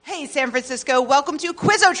Hey, San Francisco, welcome to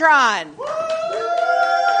Quizotron.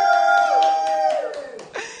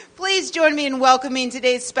 Please join me in welcoming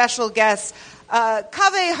today's special guests,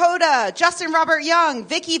 Kaveh Hoda, Justin Robert Young,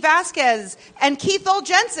 Vicky Vasquez, and Keith Ol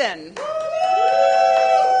Jensen.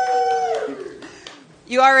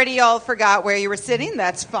 You already all forgot where you were sitting.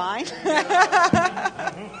 That's fine.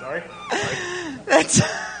 Sorry.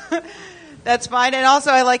 That's fine. And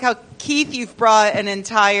also, I like how, Keith, you've brought an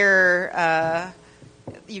entire...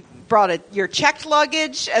 you brought your checked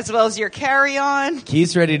luggage as well as your carry-on.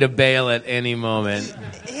 Keith's ready to bail at any moment.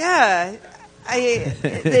 Yeah.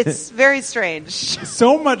 It's very strange.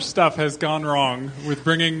 So much stuff has gone wrong with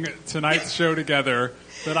bringing tonight's show together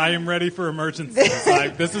that I am ready for emergencies.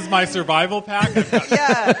 Like, this is my survival pack. I've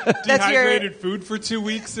got dehydrated food for 2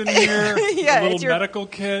 weeks in here. A little medical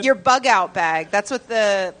kit. Your bug-out bag. That's what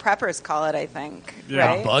the preppers call it, I think. Yeah.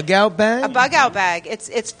 Right? A bug-out bag? A bug-out bag.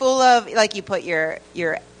 It's full of, like, you put your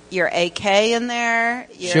AK in there.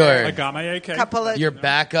 Sure. I got my AK. Your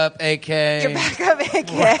backup AK. Your backup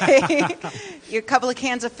AK. Your couple of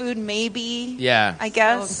cans of food, maybe. Yeah. I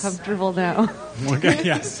guess. Oh, comfortable now. Okay,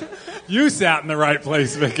 yes. You sat in the right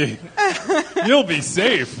place, Vicky. You'll be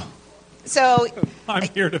safe. So I'm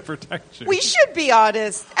here to protect you. we should be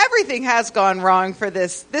honest. Everything has gone wrong for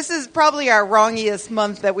this. This is probably our wrongiest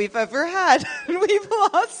month that we've ever had. We've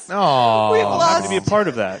lost. Aww. We've I'm lost. happy to be a part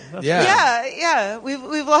of that. Yeah.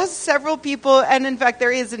 We've lost several people, and in fact,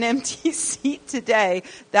 there is an empty seat today.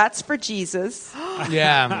 That's for Jesus.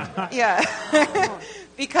 Yeah. Yeah.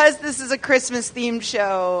 Because this is a Christmas-themed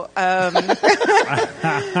show,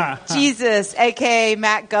 Jesus, a.k.a.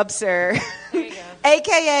 Matt Gubser,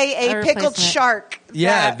 a.k.a. a pickled shark.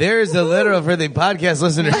 Yeah, there's a literal, for the podcast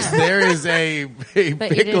listeners, there is a But you pickled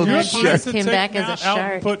didn't know shark. Jesus came back as a Out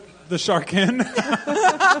shark. and put the shark in.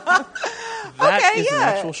 That Okay, is an yeah.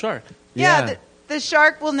 actual shark. Yeah, Yeah. the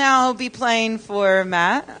shark will now be playing for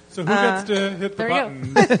Matt. So who gets to hit the there you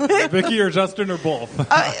button? Vicky or Justin or both?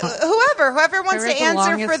 Whoever wants Whoever to has the answer for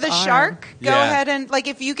longest the arm. shark, go Yeah. ahead and, like,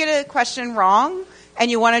 if you get a question wrong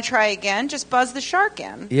and you want to try again, just buzz the shark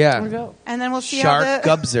in. Yeah. And then we'll see Shark how the...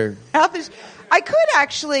 Gubser. I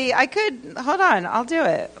could, hold on, I'll do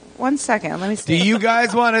it. 1 second, let me Do see. you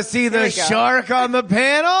guys want to see Here the we go. shark on the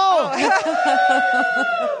panel?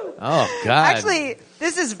 Oh, God. Actually,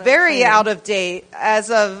 this is very out of date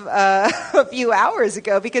as of a few hours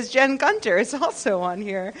ago because Jen Gunter is also on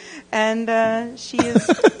here. And she is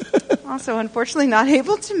also, unfortunately, not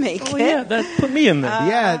able to make Oh, it. yeah, that put me in there.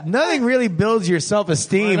 Yeah, nothing really builds your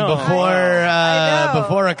self-esteem I know. I know.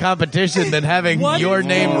 before a competition than having your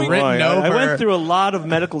name Oh, written boy. over. I went through a lot of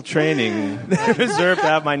medical training. I deserve to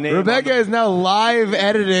have my name. Rebecca is now live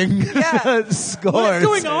editing Yeah. scores. What's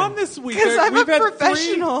going on this week? Because I'm a We've had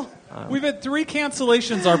professional. We've had 3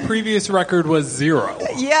 cancellations. Our previous record was 0.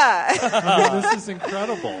 Yeah. This is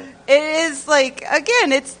incredible. It is like, again,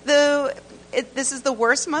 this is the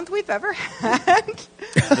worst month we've ever had.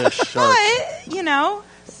 The shark. But, you know.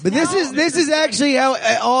 But this is actually how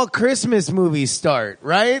all Christmas movies start,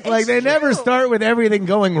 right? Like they never true. start with everything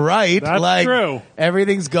going right. That's like true.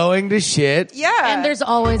 everything's going to shit. Yeah. And there's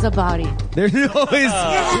always a body. There's always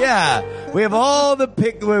yeah. We have all the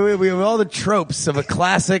we have all the tropes of a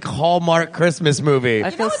classic Hallmark Christmas movie. I You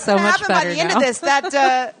know feel what's so gonna much happen by better the end now. of this?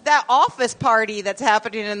 That office party that's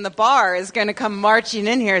happening in the bar is going to come marching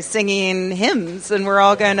in here singing hymns, and we're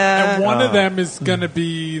all going And to... one of them is going to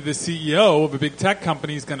be the CEO of a big tech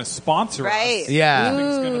company is going to sponsor Right. us. Yeah.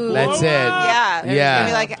 Things gonna blow That's it. up. Yeah. Yeah. It's gonna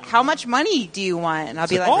be like, how much money do you want? And I'll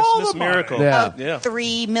be like, all Christmas the miracle. Yeah. Yeah.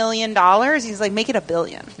 $3 million. He's like, make it $1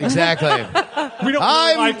 billion. Exactly. We don't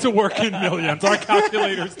really like to work in millions. Our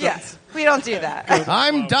calculators don't. Yes. We don't do that.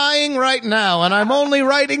 I'm dying right now, and I'm only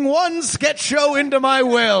writing one sketch show into my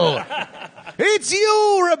will. It's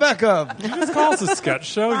you, Rebecca. You just call us a sketch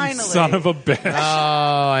show, Finally. you son of a bitch.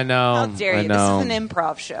 Oh, I know. How dare I you? know. This is an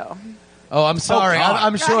improv show. Oh, I'm sorry. God.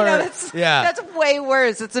 I'm sure. I know, that's, yeah. That's way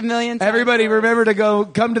worse. It's a million times Everybody worse. remember to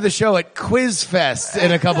come to the show at Quiz Fest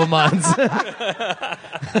in a couple months. All right.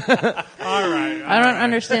 I don't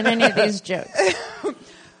understand any of these jokes.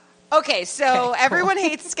 Okay, so everyone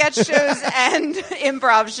hates sketch shows and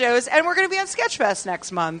improv shows, and we're going to be on Sketchfest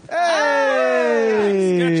next month. Hey!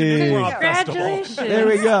 Congratulations. There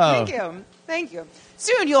we go. Thank you.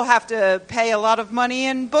 Soon you'll have to pay a lot of money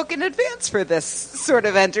and book in advance for this sort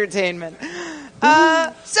of entertainment.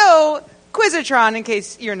 So, Quizotron, in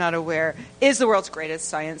case you're not aware, is the world's greatest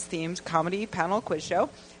science-themed comedy panel quiz show.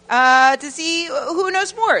 To see who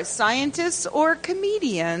knows more, scientists or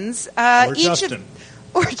comedians. Or Justin.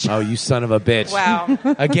 or Justin? Oh, you son of a bitch. Wow.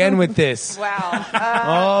 Again with this.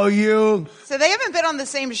 Wow. You. So they haven't been on the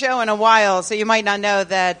same show in a while, so you might not know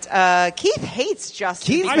that Keith hates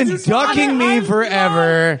Justin. Keith's been ducking me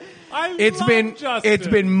forever. Justin. It's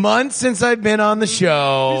been months since I've been on the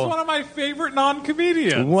show. He's one of my favorite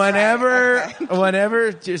non-comedians. Whenever,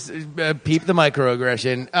 just peep the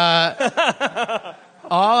microaggression.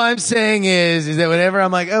 All I'm saying is that whenever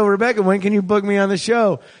I'm like, oh, Rebecca, when can you book me on the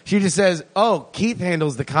show? She just says, oh, Keith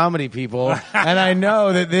handles the comedy people, and I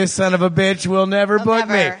know that this son of a bitch will never book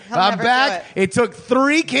me. I'm back. It took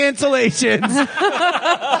 3 cancellations,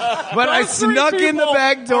 but I snuck in the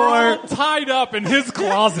back door. All tied up in his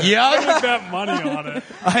closet. Yep. With that money on it.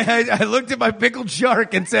 I looked at my pickled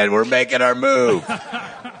shark and said, we're making our move.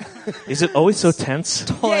 Is it always so tense?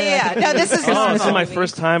 Yeah. No, this is normal. This is my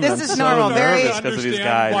first time. This I'm is so normal. nervous because of these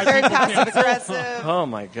guys. Very passive aggressive. Oh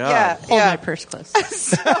my god. Yeah. Hold my purse close.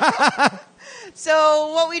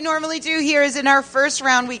 So what we normally do here is in our first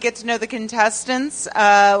round, we get to know the contestants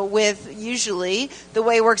with usually the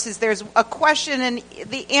way it works is there's a question and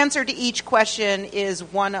the answer to each question is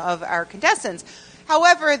one of our contestants.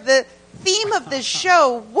 However, the theme of this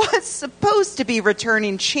show was supposed to be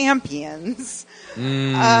returning champions.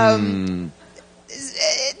 Now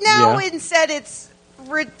instead it's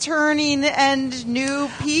returning and new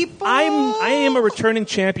people. I am a returning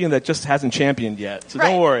champion that just hasn't championed yet. So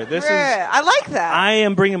don't worry. I like that. I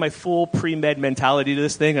am bringing my full pre-med mentality to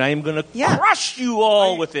this thing, and I am going to crush you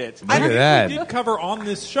all with it. Look at that. We did cover on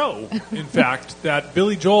this show, in fact, that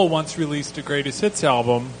Billy Joel once released a greatest hits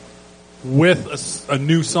album with a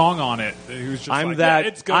new song on it. He was just I'm that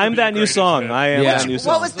new song. I am that new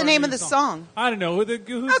song. What was the name of the song? I don't know.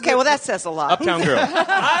 Well, that says a lot. Uptown Girl.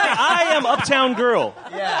 I am Uptown Girl.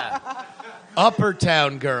 Yeah. Upper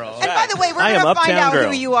Town Girl. And by the way, we're going to find out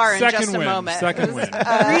who you are in just a moment. Second win.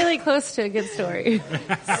 Really close to a good story.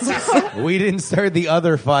 We didn't start the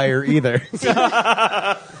other fire either.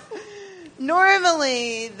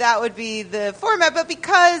 Normally, that would be the format, but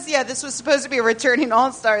because, this was supposed to be a returning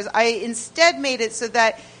All-Stars, I instead made it so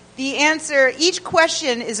that the answer, each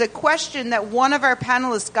question is a question that one of our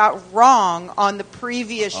panelists got wrong on the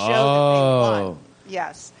previous show that they won.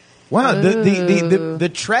 Yes. Wow, the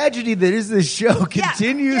tragedy that is this show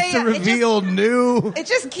continues to reveal new... It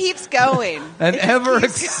just keeps going. And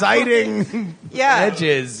ever-exciting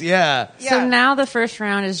edges, So now the first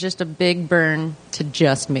round is just a big burn to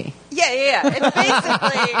just me. Yeah. It's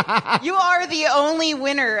basically, you are the only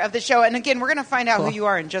winner of the show. And again, we're going to find out who you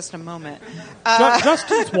are in just a moment.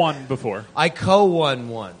 Justin's won before. I co-won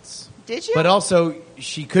once. Did you? But also,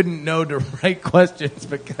 she couldn't know to write questions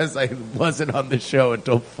because I wasn't on the show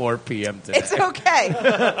until 4 p.m. today. It's okay.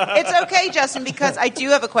 It's okay, Justin, because I do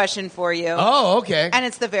have a question for you. Oh, okay. And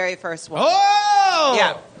it's the very first one.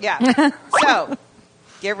 Oh! Yeah. So,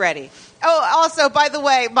 get ready. Oh, also, by the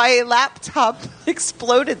way, my laptop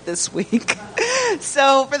exploded this week.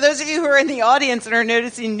 So, for those of you who are in the audience and are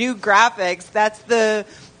noticing new graphics, that's the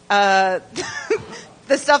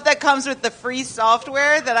the stuff that comes with the free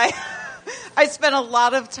software that I spent a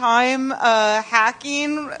lot of time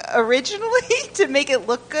hacking originally to make it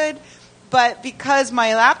look good. But because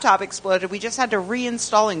my laptop exploded, we just had to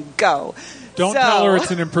reinstall and go. Don't tell her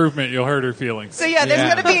it's an improvement. You'll hurt her feelings. So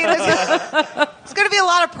there's going to be a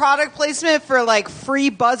lot of product placement for like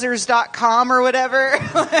freebuzzers.com or whatever.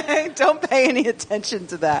 Don't pay any attention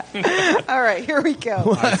to that. All right, here we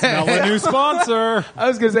go. I smell a new sponsor. I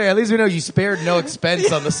was going to say, at least we know you spared no expense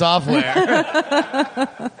on the software.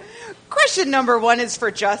 Question number 1 is for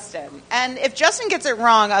Justin. And if Justin gets it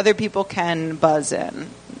wrong, other people can buzz in.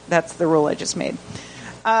 That's the rule I just made.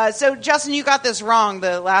 So, Justin, you got this wrong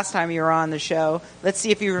the last time you were on the show. Let's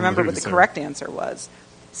see if you remember what the correct answer was.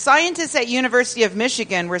 Scientists at University of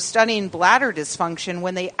Michigan were studying bladder dysfunction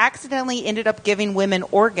when they accidentally ended up giving women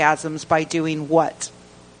orgasms by doing what?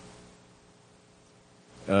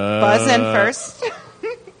 Buzz in first.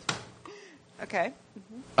 Okay.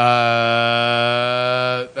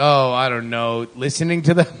 I don't know. Listening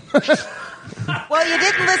to them? Well, you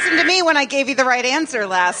didn't listen to me when I gave you the right answer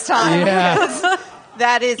last time. Yeah.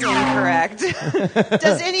 That is incorrect.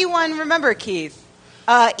 Does anyone remember, Keith?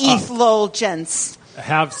 Effulgence.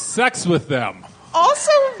 Have sex with them.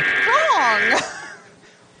 Also wrong.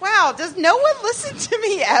 Wow, does no one listen to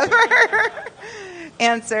me ever?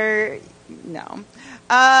 Answer, no.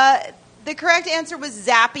 The correct answer was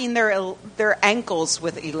zapping their ankles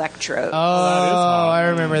with electrodes. Oh, I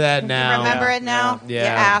remember that now. You remember it now? Yeah. You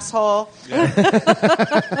asshole.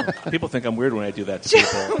 People think I'm weird when I do that to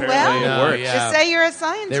people. Apparently Well, it works. just say you're a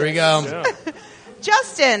scientist. There we go.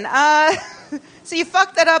 Justin, So you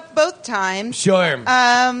fucked that up both times. Sure.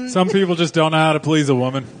 Some people just don't know how to please a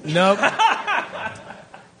woman. Nope.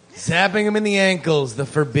 Zapping him in the ankles, the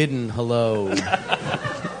forbidden hello.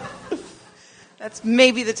 That's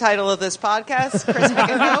maybe the title of this podcast. Chris, make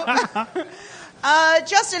a note.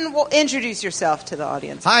 Justin, introduce yourself to the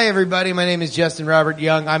audience. Hi, everybody. My name is Justin Robert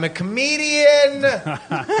Young. I'm a comedian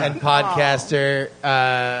and podcaster.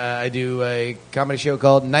 I do a comedy show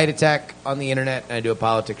called Night Attack on the internet, and I do a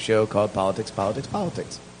politics show called Politics, Politics,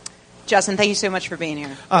 Politics. Justin, thank you so much for being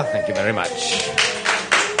here. Oh, thank you very much.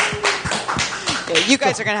 Yeah, you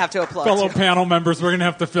guys are going to have to applaud. Fellow too. panel members, we're going to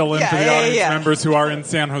have to fill in for the audience members who are in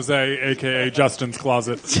San Jose, a.k.a. Justin's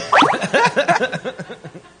closet.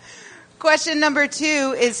 Question number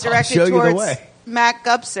 2 is directed towards Matt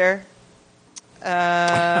Gubser.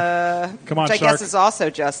 Come on, which I Shark. guess is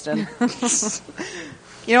also Justin.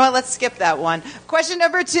 You know what? Let's skip that one. Question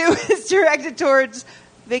number 2 is directed towards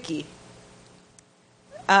Vicky.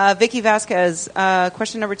 Vicky Vasquez.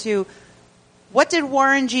 Question number 2. What did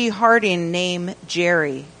Warren G. Harding name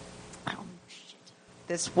Jerry? Oh, shit.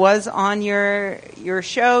 This was on your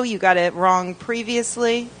show. You got it wrong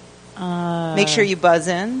previously. Make sure you buzz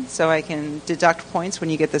in so I can deduct points when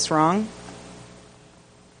you get this wrong.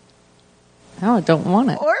 Oh, I don't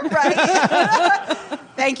want it. Or right.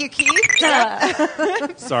 Thank you,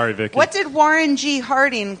 Keith. Sorry, Vicky. What did Warren G.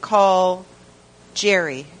 Harding call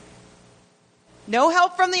Jerry? No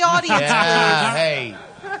help from the audience, Yeah, please.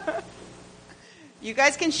 hey. You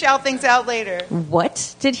guys can shout things out later.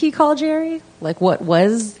 What did he call Jerry? Like, what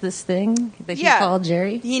was this thing that he called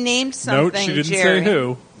Jerry? He named something Note, she didn't Jerry. say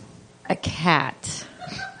who. A cat.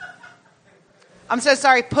 I'm so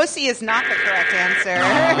sorry. Pussy is not the correct answer.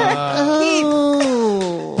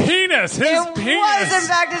 Keith. Penis! His It penis! was, in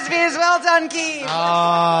fact, his penis. Well done, Keith.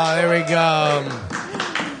 Oh, there we go.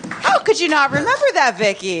 How could you not remember that,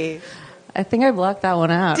 Vicky? I think I blocked that one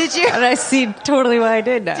out. Did you? And I see totally what I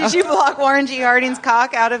did now. Did you block Warren G. Harding's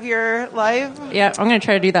cock out of your life? Yeah, I'm going to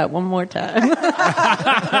try to do that one more time.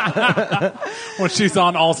 When she's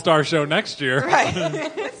on All-Star Show next year.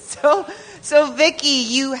 Right. So, Vicky,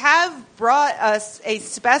 you have brought us a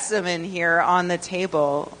specimen here on the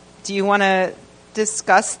table. Do you want to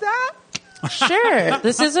discuss that? Sure.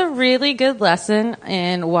 This is a really good lesson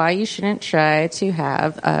in why you shouldn't try to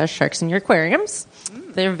have sharks in your aquariums.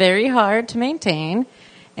 They're very hard to maintain.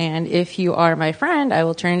 And if you are my friend, I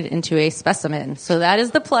will turn it into a specimen. So that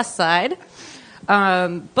is the plus side.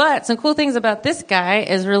 But some cool things about this guy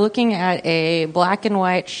is we're looking at a black and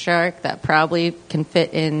white shark that probably can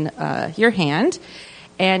fit in your hand.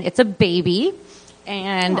 And it's a baby.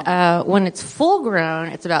 And when it's full grown,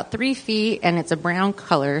 it's about 3 feet, and it's a brown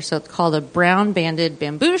color. So it's called a brown-banded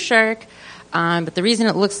bamboo shark. But the reason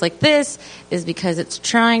it looks like this is because it's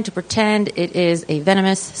trying to pretend it is a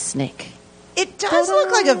venomous snake. It does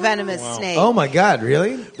look like a venomous snake. Oh, my God,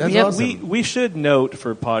 really? That's Yep. awesome. We should note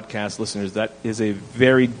for podcast listeners that is a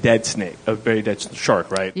very dead snake, a very dead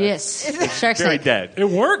shark, right? Yes. Shark Very snake. dead. It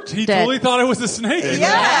worked. He Dead. totally thought it was a snake.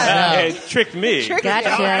 Yeah. It tricked me. Tricked Gotcha.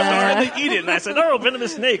 I wanted to eat it, and I said, "Oh,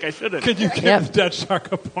 venomous snake! I shouldn't." Could you give Yep. the dead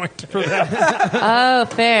shark a point for that? Oh,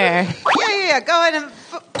 fair. Yeah. Go ahead and...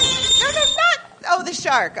 No, not... Oh, the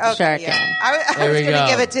shark. Okay, Shark, yeah. yeah. I There was we going to go.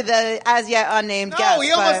 give it to the as yet unnamed guest. No,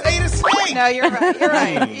 he almost but- ate a snake. No, you're right. You're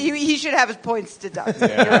right. He should have his points deducted. You're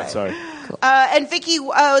Yeah, right. sorry. And Vicky,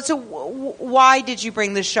 why did you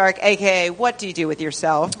bring the shark? AKA, what do you do with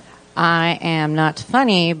yourself? I am not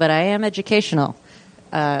funny, but I am educational.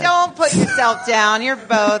 Don't put yourself down. You're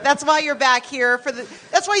both. That's why you're back here for the.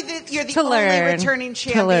 That's why you're the To only learn. returning To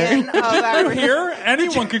champion learn. of our. Here,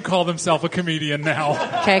 anyone can call themselves a comedian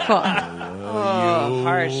now. Okay, cool. Oh,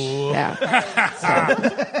 harsh. Yeah.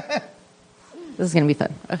 This is going to be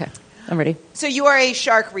fun. Okay, I'm ready. So you are a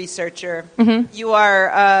shark researcher. Mm-hmm. You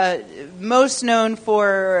are most known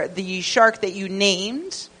for the shark that you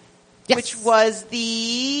named, Yes. which was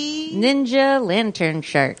the. Ninja lantern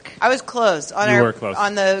shark. I was close on You were close.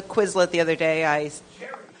 on the Quizlet the other day.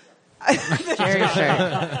 Jerry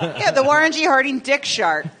shark. Yeah, the Warren G. Harding dick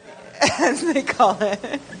shark, as they call it.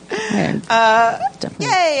 Definitely.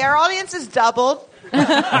 Yay, our audience is doubled.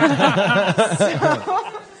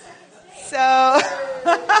 So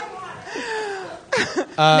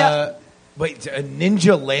Wait, a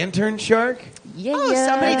ninja lantern shark? Yeah. oh,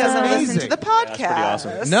 somebody doesn't listen Amazing. to the podcast. that's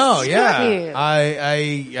pretty awesome. No, yeah.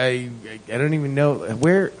 Thank you. I don't even know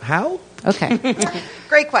where. How? Okay.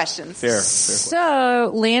 Great questions. Fair.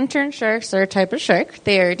 So, lantern sharks are a type of shark.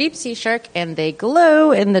 They are a deep sea shark, and they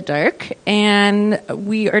glow in the dark. And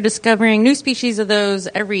we are discovering new species of those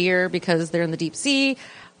every year because they're in the deep sea.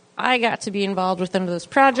 I got to be involved with one of those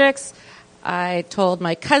projects. I told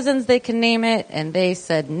my cousins they can name it, and they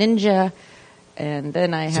said Ninja. And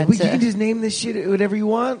then I had you can just name this shit whatever you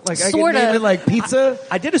want? Like, I Sort can name of. it like pizza?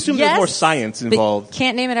 I did assume there was more science involved. But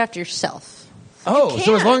can't name it after yourself. Oh, You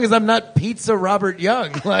so as can't. long as I'm not Pizza Robert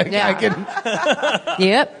Young, like, Yeah. I can...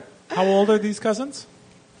 Yep. How old are these cousins?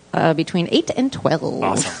 Between 8 and 12.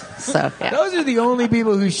 Awesome. So, yeah. Those are the only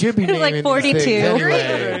people who should be They're naming like these 42. things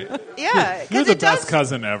anyway. Yeah, You're because the it does. best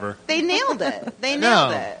cousin ever. They nailed it. They No.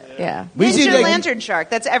 nailed it. Yeah. We should, Ninja like- Lantern Shark.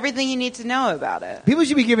 That's everything you need to know about it. People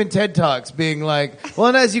should be giving TED Talks being like, well,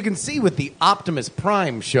 and as you can see with the Optimus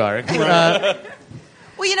Prime shark,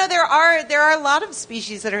 Well, there are a lot of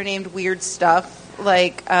species that are named weird stuff.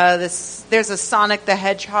 Like there's a Sonic the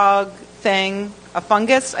Hedgehog thing, a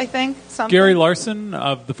fungus, I think. Something. Gary Larson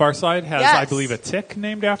of The Far Side has, Yes. I believe, a tick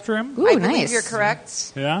named after him. Ooh, I nice. believe you're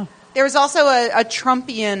correct. Yeah. There was also a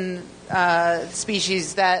Trumpian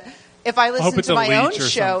species that, if I hope listened it's to a my own leech or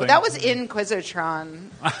show, something. that was in Quizotron,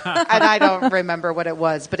 and I don't remember what it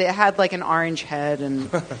was, but it had like an orange head and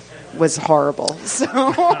was horrible. So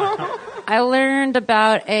I learned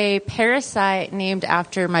about a parasite named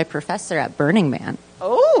after my professor at Burning Man.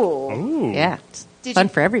 oh, Ooh. Yeah. It's did fun you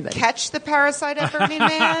for everybody. catch the parasite at Burning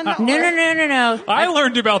Man? No. I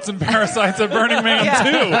learned about some parasites at Burning Man,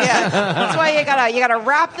 too. Yeah, that's why you gotta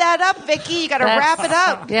wrap that up, Vicky. You gotta wrap it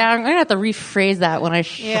up. Yeah, I'm going to have to rephrase that when I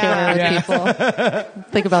share it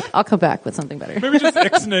with people. I'll come back with something better. Maybe just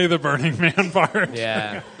ixnay the Burning Man part.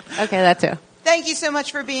 yeah. Okay, that too. Thank you so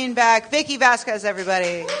much for being back, Vicky Vasquez,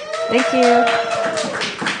 everybody. Thank you.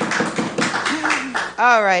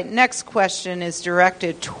 All right, next question is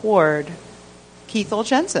directed toward Keith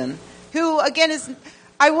Oljensen, who, again,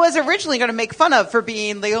 I was originally going to make fun of for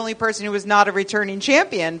being the only person who was not a returning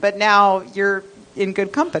champion, but now you're in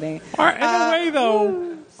good company. In a way,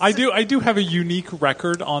 though, I do have a unique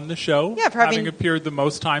record on the show, Yeah, for having- having appeared the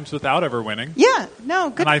most times without ever winning. Yeah, no,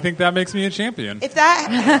 good. And I think that makes me a champion. If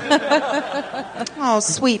that, oh,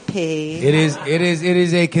 sweet pea. It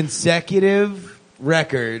is a consecutive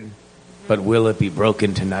record, but will it be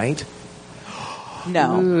broken tonight?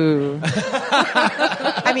 No.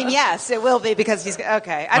 I mean, yes, it will be because he's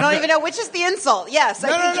okay. I don't even know which is the insult. Yes, I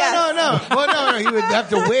think yes. No. Well, no, he would have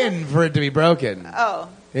to win for it to be broken. Oh,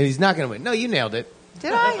 And he's not going to win. No, you nailed it.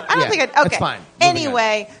 did I? I don't Yeah, think I. that's Okay, fine. Moving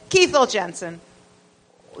Anyway, Keith Oljensen.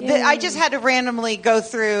 I just had to randomly go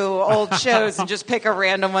through old shows and just pick a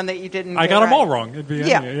random one that you didn't. I get got them right. all wrong. It'd be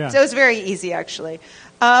Yeah. So it's very easy, actually.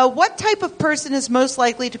 What type of person is most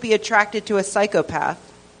likely to be attracted to a psychopath?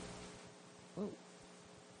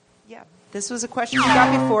 Yeah, this was a question you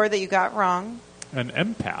got before that you got wrong. An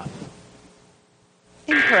empath.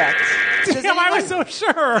 Incorrect. Does Damn, I anyone, was so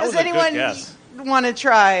sure. does anyone want to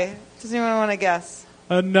try? Does anyone want to guess?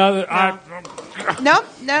 Another Nope.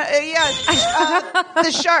 No.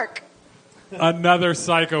 The shark. another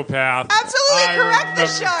psychopath. Absolutely I correct. The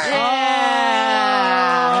remember. shark.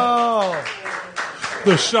 Oh.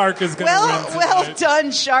 The shark is going to win Well tonight. done,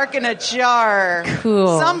 shark in a jar.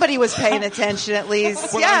 Cool. Somebody was paying attention at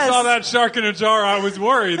least. When yes. I saw that shark in a jar, I was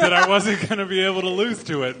worried that I wasn't going to be able to lose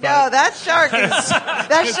to it. No, But that shark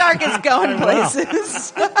is going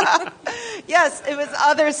places. Yes, it was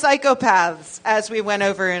other psychopaths, as we went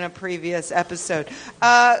over in a previous episode.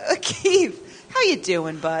 Keith, how you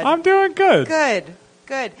doing, bud? I'm doing good.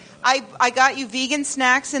 Good. I got you vegan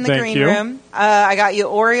snacks in the Thank green you. room. I got you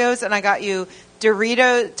Oreos, and I got you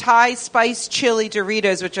Thai spice chili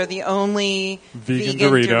Doritos, which are the only Vegan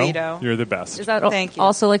Dorito. Dorito. You're the best. Is that Thank you.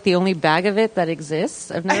 also like the only bag of it that exists?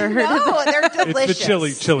 I've never heard of No, they're delicious.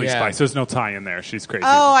 It's the chili Yeah. spice. There's no Thai in there. She's crazy.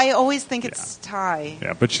 Oh, I always think it's Thai.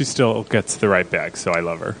 Yeah, but she still gets the right bag, so I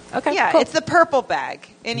love her. Okay, Yeah, cool. it's the purple bag.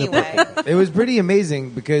 Anyway. It was pretty amazing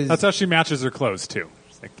because That's how she matches her clothes, too.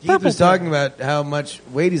 She's like, Keith was talking about how much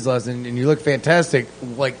weight he's lost, and you look fantastic,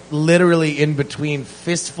 like literally in between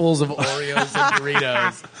fistfuls of Oreos and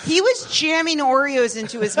Doritos. He was jamming Oreos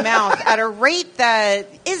into his mouth at a rate that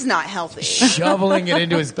is not healthy. Shoveling it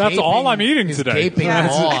into his That's all I'm eating his today. gaping Yeah.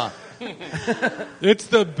 maw. It's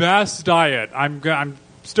the best diet. I'm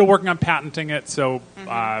still working on patenting it, so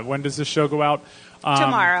when does this show go out?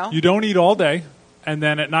 Tomorrow. You don't eat all day, and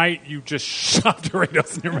then at night you just shove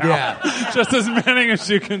Doritos in your mouth. Yeah. Just as many as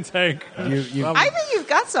you can take. You I think you've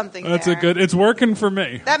got something That's there. it's working for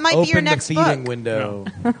me. That might be your open the next feeding book. window.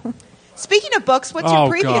 Speaking of books, what's Oh, your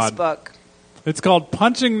previous God. book? It's called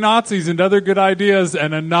Punching Nazis and Other Good Ideas,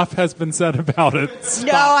 and enough has been said about it. No,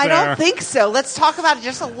 Stop I there. don't think so. Let's talk about it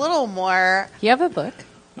just a little more. You have a book?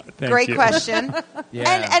 Thank Great you. question.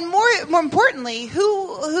 Yeah. And more importantly,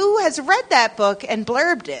 who has read that book and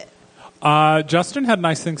blurbed it? Justin had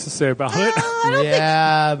nice things to say about it. I don't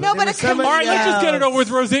Yeah. No, but there was All right, let's just get it over with.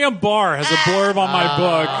 Roseanne Barr has a blurb on my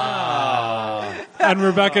book. And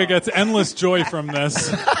Rebecca gets endless joy from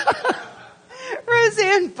this.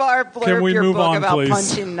 Roseanne Barr Can blurbed we your move book on, about please?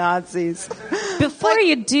 punching Nazis. Before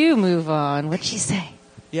you do move on, what'd she say?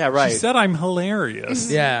 Yeah, right. She said I'm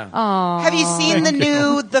hilarious. Yeah. Have you seen the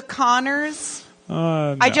new The Connors?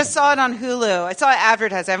 No. I just saw it on Hulu. I saw it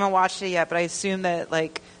advertised. I haven't watched it yet, but I assume that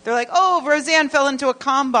they're like, oh, Roseanne fell into a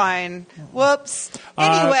combine. Whoops.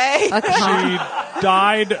 Anyway. She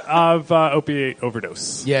died of opiate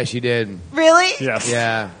overdose. Yeah, she did. Really? Yes.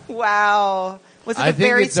 Yeah. Wow. Was it I a think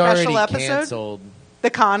very it's special already episode? canceled. The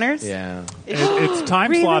Connors? Yeah. Its time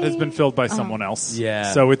Really? slot has been filled by someone else.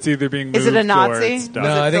 Yeah. So it's either being moved Is it a or Nazi? it's done.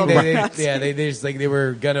 No, I think filled they by Nazis? they just they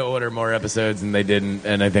were gonna order more episodes and they didn't,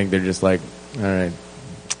 and I think they're just like, all right,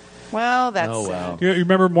 Well, that's oh sad. well, You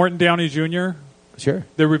remember Morton Downey Jr.? sure.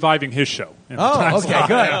 They're reviving his show. in the time Oh, okay, slot.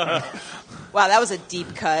 good. Wow, that was a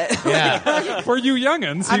deep cut. Yeah, For you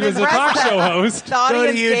youngins, he I'm was a impressed talk that show host. The audience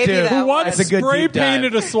to gave you YouTube. that Who once That's a good spray deep dive.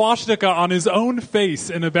 painted a swastika on his own face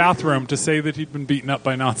in a bathroom to say that he'd been beaten up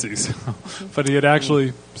by Nazis. But he had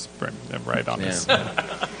actually sprayed them right on his.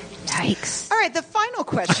 Yikes. All right, the final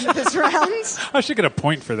question of this round. I should get a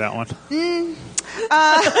point for that one.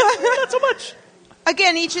 Not so much.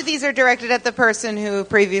 Again, each of these are directed at the person who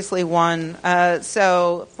previously won.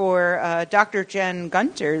 So for Dr. Jen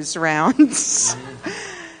Gunter's round,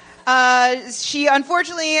 she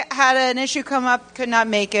unfortunately had an issue come up, could not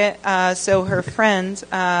make it. So her friend,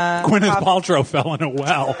 Gwyneth Paltrow fell in a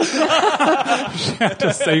well. She had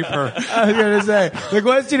to save her. I was gonna say the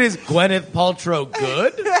question is Gwyneth Paltrow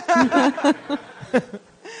good?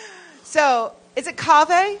 So is it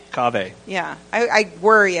Kaveh? Kaveh. Yeah, I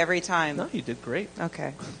worry every time. No, you did great.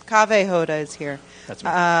 Okay, Kaveh Hoda is here. That's me.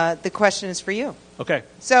 The question is for you. Okay.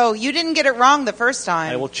 So you didn't get it wrong the first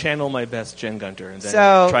time. I will channel my best Jen Gunter and then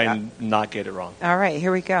So, try and not get it wrong. All right,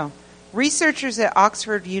 here we go. Researchers at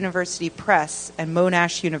Oxford University Press and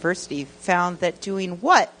Monash University found that doing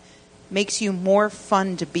what makes you more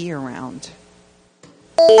fun to be around?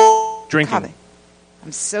 Drinking. Kaveh.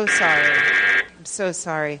 I'm so sorry. I'm so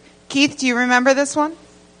sorry. Keith, do you remember this one?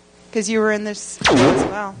 Because you were in this as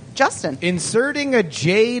well. Justin. Inserting a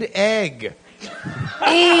jade egg.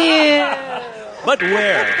 But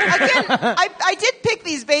where? Again, I did pick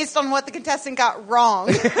these based on what the contestant got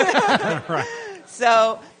wrong.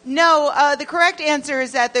 So, no, the correct answer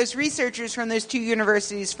is that those researchers from those two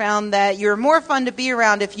universities found that you're more fun to be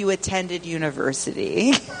around if you attended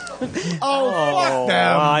university. Oh, fuck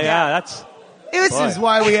them. Yeah, that's... It was This is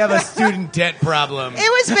why we have a student debt problem. It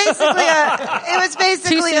was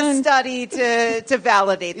basically a study to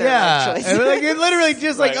validate their life Yeah, choice. and like it literally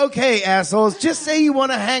just like, Right. okay, assholes, just say you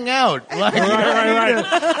want to hang out. Like, Right.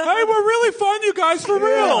 Hey, we're really fun, you guys, for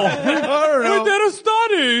real. I don't We know. did a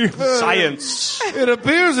study. Science. It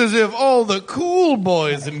appears as if all the cool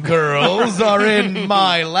boys and girls are in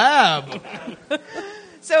my lab.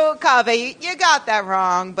 So, Kaveh, you got that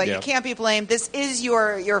wrong, but Yeah. you can't be blamed. This is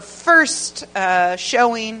your first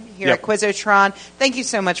showing here Yep. at Quizotron. Thank you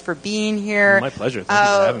so much for being here. My pleasure. Thank you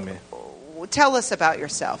for having me. Tell us about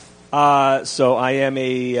yourself. So I am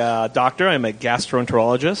a doctor. I'm a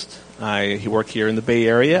gastroenterologist. I work here in the Bay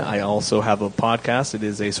Area. I also have a podcast. It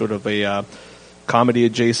is a sort of a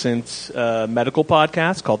comedy-adjacent medical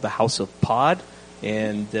podcast called The House of Pod.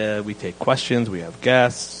 And we take questions. We have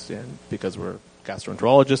guests. And because we're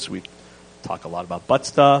gastroenterologists, we talk a lot about butt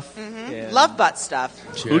stuff. And Love butt stuff.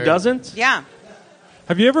 Who doesn't? Yeah.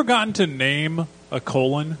 Have you ever gotten to name a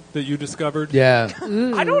colon that you discovered? Yeah.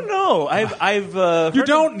 I don't know. I've heard You of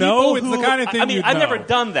don't know? people It's the kind of thing I mean, you'd I've know. never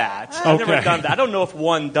done that. I've never Okay. done that. I don't know if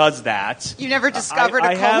one does that. You never discovered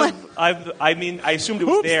I a colon? I assumed it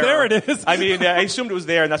was Oops, there. there it is. I mean, I assumed it was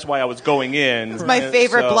there, and that's why I was going in. It's my And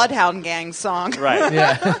favorite so- Bloodhound Gang song. Right.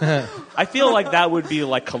 Yeah. I feel like that would be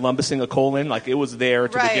like Columbusing a colon. Like it was there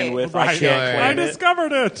to Right. begin with. Right. I can't Sure. I claim it.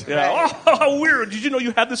 discovered it. Yeah. Oh, how weird. Did you know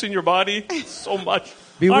you had this in your body? So much.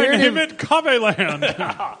 Be I weird, name if, it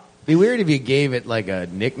Caveland. be weird if you gave it like a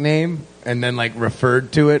nickname and then like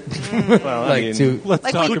referred to it. Well, like I mean, to Let's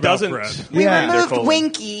Like talk who about doesn't? bread. We Yeah. Their removed colon.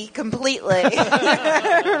 Winky completely.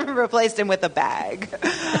 Replaced him with a bag.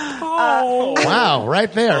 Oh. wow,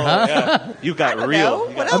 right there, huh? Yeah. You got know. real.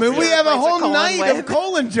 You What got I else? mean, we have a Replace a whole colon night with- of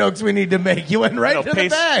colon jokes we need to make. You went right No, to the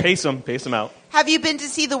bag. pace them out. Have you been to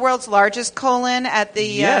see the world's largest colon at the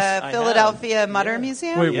Yes, I Philadelphia have. Mutter Yeah.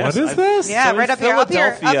 Museum? Wait, Yes, what is I- this? Yeah, So right in up here, up here,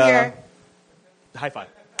 up Philadelphia- here. High five.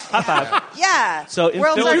 High five. Yeah. So in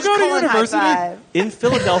World's largest You go to colon university? high five. In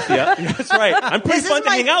Philadelphia. That's right. I'm pretty This fun is to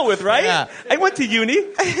my- hang out with, right? Yeah. I went to uni.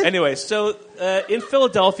 Anyway, so in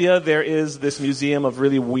Philadelphia, there is this museum of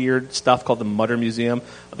really weird stuff called the Mutter Museum.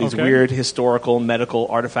 These Okay. weird historical, medical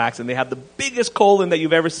artifacts. And they have the biggest colon that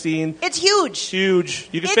you've ever seen. It's huge. Huge.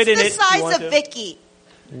 You can It's fit in the it. if you size want of to. Vicky.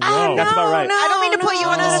 Whoa. That's about right. I don't mean to put you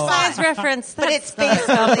on the no, spot. size reference, But it's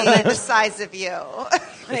basically the size of you.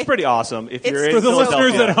 It's pretty awesome. If you're It's- in For the Philadelphia.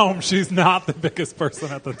 listeners at home, she's not the biggest person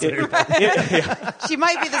at the table. She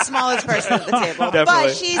might be the smallest person at the table, Definitely.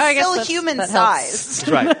 but she's I guess still that's- human that helps. size. That's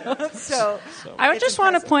right. So I would It's just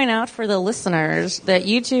want to impressive. point out for the listeners that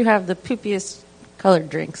you two have the poopiest colored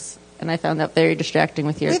drinks, and I found that very distracting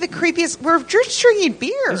with your. we're the creepiest. We're just drinking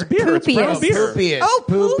beer. It's beer. It's brown Poopiest. beer. Poopiest. Oh,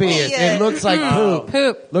 Poopiest. It looks like poop.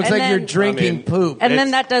 Poop. Looks And like you're then- drinking I mean, poop. And then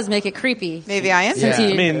It's- that does make it creepy. Maybe I am. Yeah. Since you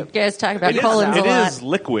I mean, guys talk about It is- colons a it lot. is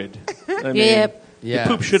liquid. I mean, Yep. Yeah.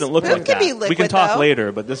 Poop shouldn't look like can that. be We liquid, can talk though.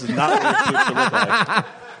 later, but this is not what poop should look like.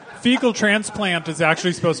 Fecal transplant is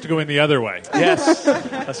actually supposed to go in the other way. Yes,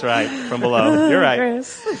 that's right. From below. You're right.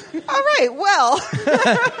 Gross. All right. Well,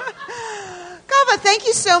 Kava, thank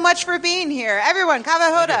you so much for being here. Everyone,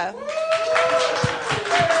 Kava Hoda.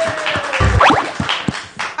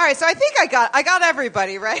 All right, so I think I got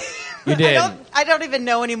everybody, right? You did. I don't even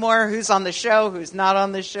know anymore who's on the show, who's not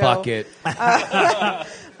on the show. Fuck it.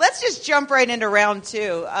 Let's just jump right into round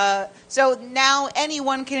two. So now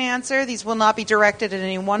anyone can answer. These will not be directed at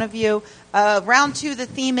any one of you. Round two, the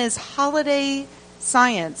theme is holiday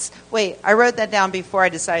science. Wait, I wrote that down before I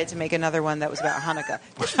decided to make another one that was about Hanukkah.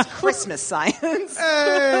 This is Christmas science.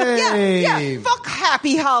 Hey. Yeah, fuck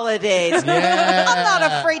happy holidays. Yeah. I'm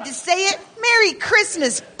not afraid to say it. Merry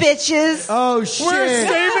Christmas, bitches. Oh, shit. We're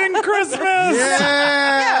saving Christmas!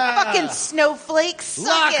 Yeah. Fucking snowflakes. Suck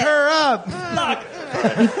Lock it. her up.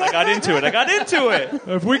 I got into it.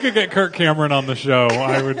 If we could get Kirk Cameron on the show,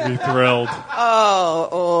 I would be thrilled.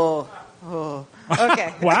 Oh.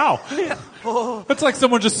 Okay. Wow. That's like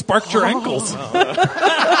someone just sparked your ankles.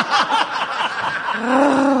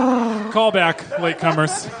 Call back,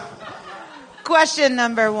 latecomers. Question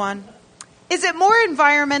number one. Is it more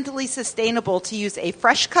environmentally sustainable to use a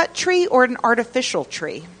fresh cut tree or an artificial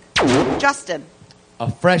tree? Justin.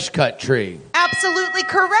 A fresh cut tree. Absolutely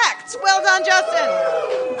correct. Well done,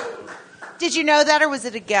 Justin. Did you know that or was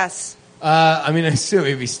it a guess? I mean, I assume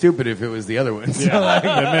it'd be stupid if it was the other one. So, Yeah,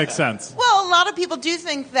 that makes sense. Well, a lot of people do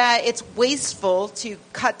think that it's wasteful to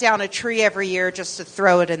cut down a tree every year just to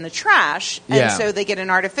throw it in the trash. And Yeah. so they get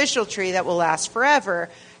an artificial tree that will last forever.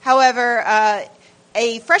 However,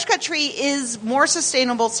 a fresh cut tree is more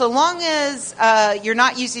sustainable so long as you're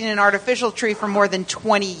not using an artificial tree for more than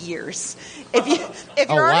 20 years. If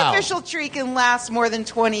your wow. artificial tree can last more than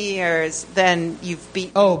 20 years, then you've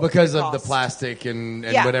beaten oh, because of the cost. plastic and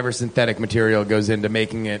Yeah. whatever synthetic material goes into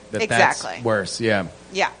making it. Exactly. That's worse, yeah.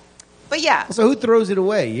 Yeah. But yeah, So who throws it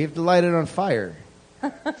away? You have to light it on fire.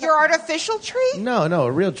 your artificial tree? No,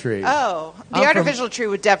 a real tree. Oh, the I'm from- artificial tree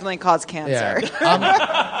would definitely cause cancer.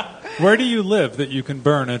 Yeah. Where do you live that you can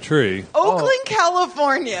burn a tree? Oakland,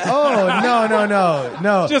 California. Oh,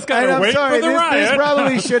 no. Just gotta And I'm wait sorry, for the this riot.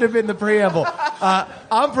 probably should have been the preamble.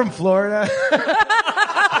 I'm from Florida.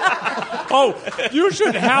 Oh, you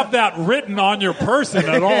should have that written on your person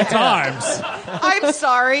at all times. I'm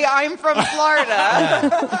sorry, I'm from Florida.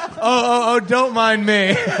 Oh, don't mind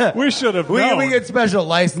me. We should have We known. get special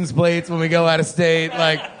license plates when we go out of state.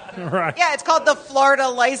 Like, Right. Yeah, it's called the Florida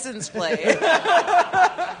license plate.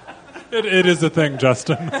 It is a thing,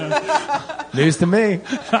 Justin. news to me.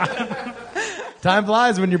 Time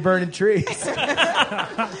flies when you're burning trees. Do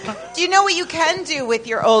you know what you can do with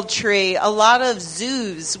your old tree? A lot of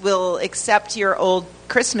zoos will accept your old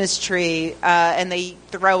Christmas tree and they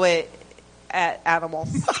throw it at animals.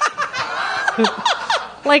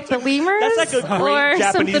 Like the lemurs? That's like a great or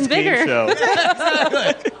Japanese something game bigger? show.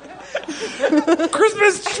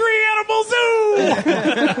 Christmas tree animal zoo!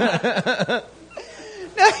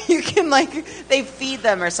 No, you can they feed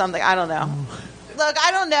them or something. I don't know. Look,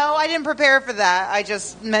 I don't know. I didn't prepare for that. I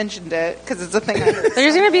just mentioned it because it's a thing I heard.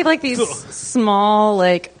 There's going to be like these small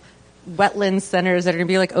wetland centers that are going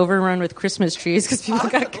to be overrun with Christmas trees because people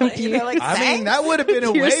got confused. They're like, I mean, thanks? that would have been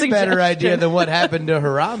a Your way better suggestion. idea than what happened to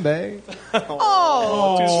Harambe.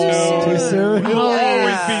 Oh, Too soon. It'll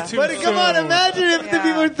always be too But come on, soon. imagine if the Yeah.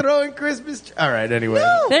 people were throwing Christmas. All right, anyway.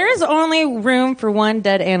 There is only room for one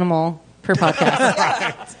dead animal per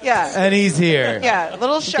podcast. yeah. And he's here. Yeah,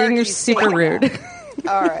 little Being sharky. super rude.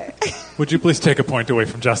 All right. Would you please take a point away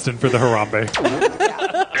from Justin for the Harambe?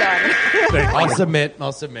 Done. Thank you.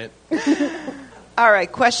 I'll submit. All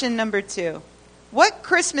right, question number 2. What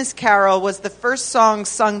Christmas carol was the first song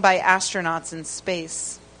sung by astronauts in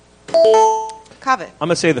space? Kaveh. I'm going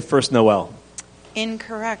to say The First Noel.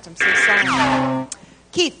 Incorrect. I'm so sorry.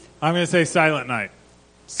 Keith. I'm going to say Silent Night.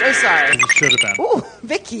 So sorry. It should have been. Ooh,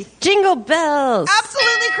 Vicky. Jingle bells.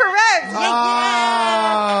 Absolutely correct.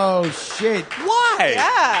 Oh, shit. Why?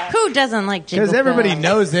 Yeah. Who doesn't like jingle bells? Because everybody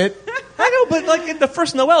knows it. I know, but like in The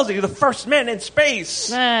First Noel, you're the first man in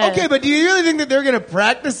space. Okay, but do you really think that they're going to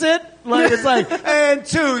practice it? Like, it's like, and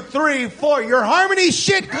 2, 3, 4. Your harmony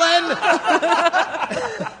shit, Glenn.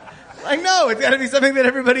 Like, no, it's got to be something that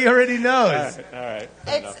everybody already knows. All right.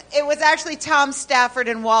 It was actually Tom Stafford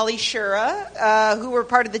and Wally Schirra, who were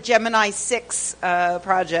part of the Gemini 6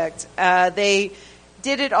 project. They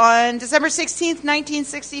did it on December 16th,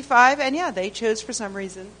 1965, and yeah, they chose for some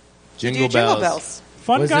reason to do Jingle Bells.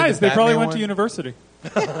 Fun Was it guys. the They probably Batman went to one? university.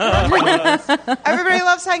 Everybody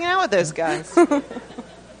loves hanging out with those guys.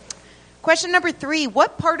 Question number 3.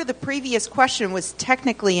 What part of the previous question was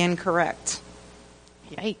technically incorrect?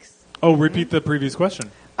 Yikes. Oh, repeat the previous question.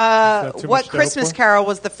 Is that too much What to Christmas hope for? carol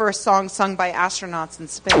was the first song sung by astronauts in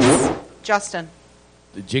space? Justin.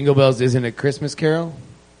 The Jingle Bells isn't a Christmas carol?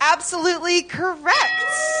 Absolutely correct.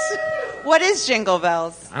 What is Jingle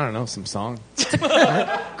Bells? I don't know, some song.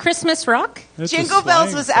 Christmas rock? It's a Jingle Bells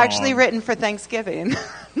slang was song. actually written for Thanksgiving.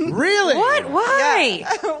 Really? What? Why?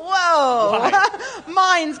 Whoa.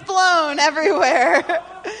 Minds blown everywhere.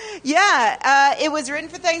 Yeah, it was written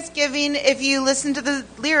for Thanksgiving. If you listen to the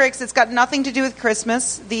lyrics, it's got nothing to do with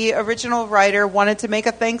Christmas. The original writer wanted to make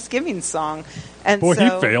a Thanksgiving song. And Boy, so,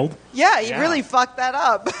 he failed. Yeah, he really fucked that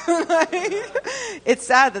up. It's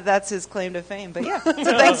sad that that's his claim to fame. But yeah,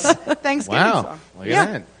 it's a Thanksgiving Wow. song. Look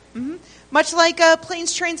at that. Much like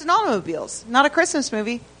Planes, Trains, and Automobiles. Not a Christmas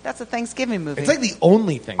movie. That's a Thanksgiving movie. It's like the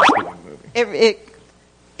only Thanksgiving movie.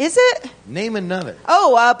 Is it? Name another.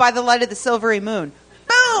 Oh, By the Light of the Silvery Moon.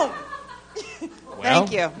 Boom!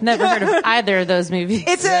 Thank you. Never heard of either of those movies.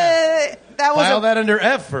 It's File that under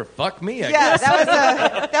F for fuck me, I guess.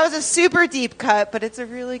 that was a super deep cut, but it's a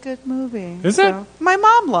really good movie. Is it? My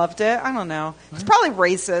mom loved it. I don't know. It's probably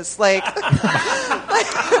racist. Like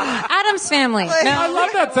Adam's Family. I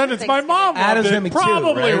love that sentence. My mom loved Adam's it. Family too,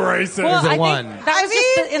 Probably right? racist. Well, Is it I one? think that was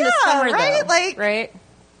just in the yeah, summer, right? though. Like- right?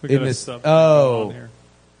 We In got a this- sub- oh. on here.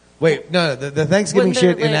 Wait, no, the Thanksgiving When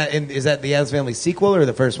shit they're like- is that the Addams Family sequel or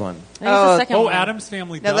the first one? I think it's the second Oh, one. Adam's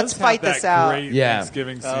Family Now does let's fight have this that out. great Yeah.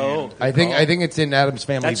 Thanksgiving scene. Oh. I think it's in Addams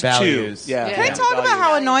Family That's Values. 2. Yeah. Can I talk about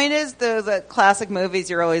how annoying it is? The classic movies,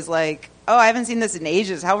 you're always like, oh, I haven't seen this in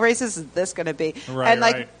ages. How racist is this going to be? Right, and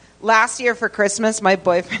like right. last year for Christmas, my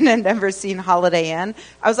boyfriend had never seen Holiday Inn.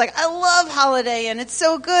 I was like, I love Holiday Inn. It's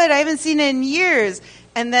so good. I haven't seen it in years.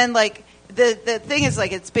 And then like the thing is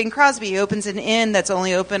like it's Bing Crosby. He opens an inn that's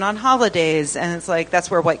only open on holidays, and it's like that's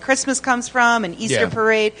where White Christmas comes from and Easter Yeah.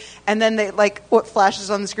 Parade. And then they like what flashes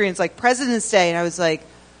on the screen? It's like President's Day, and I was like,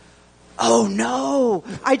 oh no,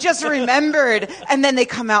 I just remembered. And then they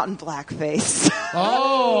come out in blackface.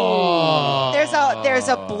 Oh. There's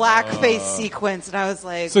a blackface sequence, and I was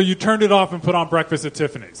like, So you turned it off and put on Breakfast at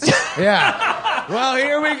Tiffany's. Yeah. Well,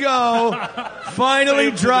 here we go.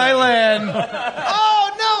 Finally, dry land.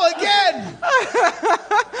 Oh, no, again.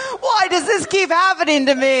 why does this keep happening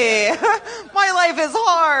to me? My life is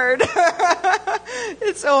hard.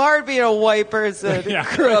 It's so hard being a white person who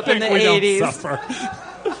Yeah, grew up I in the think we don't 80s.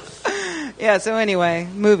 suffer. Yeah, so anyway,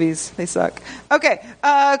 movies, they suck. Okay,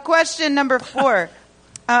 question number 4.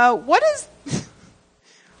 What is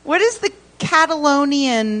the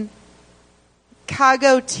Catalonian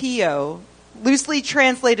cagotio, loosely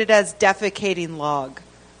translated as defecating log?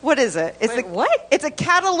 What is it? Wait, what? It's a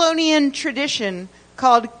Catalonian tradition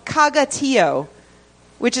called cagotio,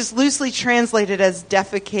 which is loosely translated as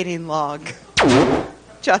defecating log.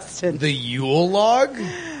 Justin. The Yule log?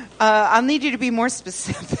 I'll need you to be more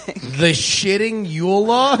specific. The shitting Yule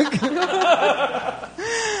log?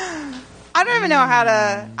 I don't even know how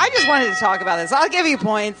to... I just wanted to talk about this. I'll give you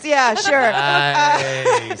points. Yeah, sure.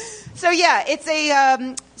 Nice. So, yeah, it's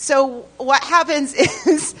a... so what happens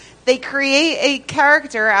is they create a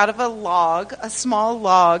character out of a log, a small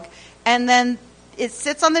log, and then it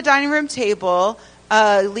sits on the dining room table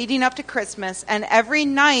leading up to Christmas, and every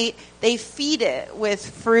night they feed it with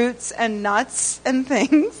fruits and nuts and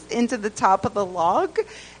things into the top of the log.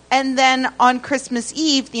 And then on Christmas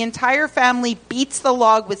Eve, the entire family beats the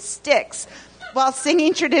log with sticks while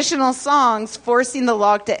singing traditional songs, forcing the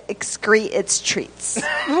log to excrete its treats.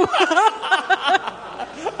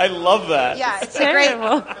 I love that. Yeah, it's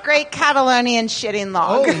Terrible. a great Catalonian shitting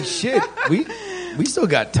log. Holy shit. We still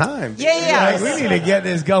got time. Yeah. Like, we need to get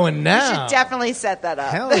this going You now. should definitely set that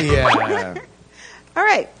up. Hell yeah. All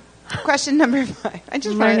right. Question number 5. I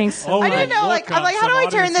just Learning I didn't know. I'm like, how do I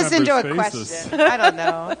turn this into a question? I don't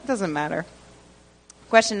know. It doesn't matter.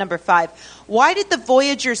 Question number 5. Why did the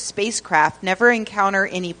Voyager spacecraft never encounter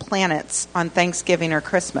any planets on Thanksgiving or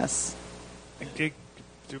Christmas?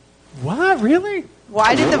 What? Really?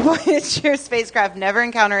 Why did the Voyager spacecraft never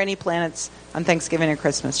encounter any planets on Thanksgiving or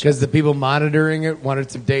Christmas? Because the people monitoring it wanted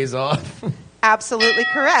some days off. Absolutely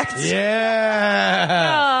correct.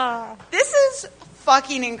 Yeah. This is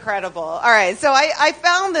fucking incredible. All right, so I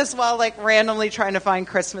found this while randomly trying to find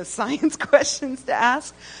Christmas science questions to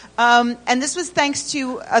ask. And this was thanks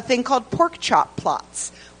to a thing called pork chop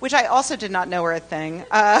plots, which I also did not know were a thing.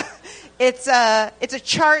 It's a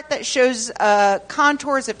chart that shows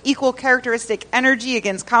contours of equal characteristic energy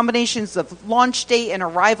against combinations of launch date and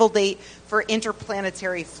arrival date for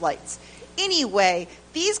interplanetary flights. Anyway,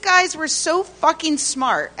 these guys were so fucking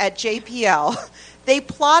smart at JPL. They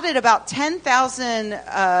plotted about 10,000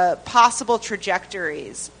 possible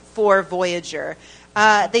trajectories for Voyager.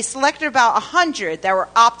 They selected about 100 that were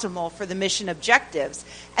optimal for the mission objectives.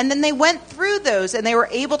 And then they went through those, and they were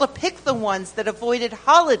able to pick the ones that avoided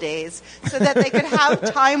holidays so that they could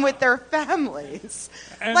have time with their families.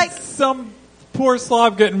 And some poor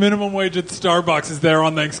slob getting minimum wage at Starbucks is there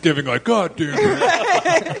on Thanksgiving God damn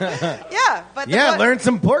it. Yeah. But learn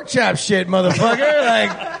some pork chop shit,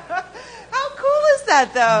 motherfucker. How cool is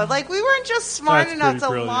that, though? We weren't just smart enough to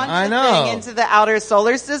launch the thing into the outer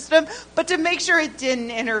solar system, but to make sure it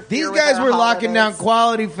didn't interfere These with guys our were holidays. locking down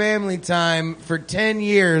quality family time for 10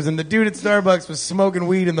 years, and the dude at Starbucks was smoking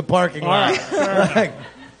weed in the parking lot.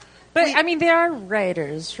 But, they are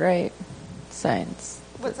writers, right? Science.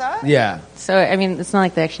 What's that? Yeah. So, it's not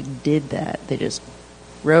like they actually did that. They just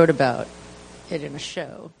wrote about it in a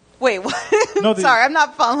show. Wait, what? No, Sorry, I'm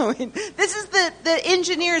not following. This is the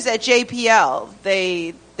engineers at JPL.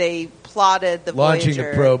 They plotted the Launching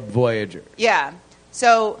Voyager. the probe Voyager. Yeah.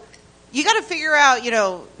 So you got to figure out,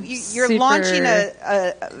 you're Super launching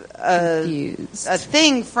a confused.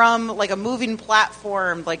 thing from a moving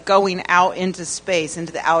platform, going out into space,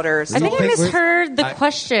 into the outer. I think I think misheard the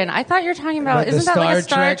question. I thought you were talking about, the isn't that like a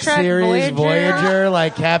Star Trek series, Voyager,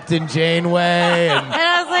 like Captain Janeway and And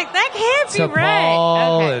I was like, that can't be T'Pol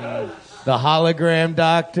right. Okay. and the hologram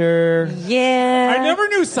doctor. Yeah. I never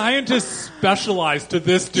knew scientists specialized to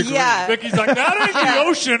this degree. Yeah. Vicky's like, that ain't the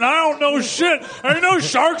ocean. I don't know shit. I know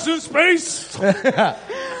sharks in space.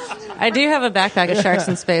 I do have a backpack of sharks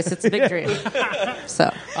in space. It's a big dream.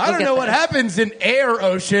 So I don't know what happens in air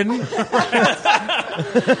ocean. I've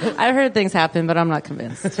heard things happen, but I'm not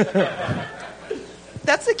convinced.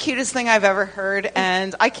 That's the cutest thing I've ever heard,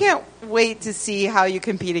 and I can't wait to see how you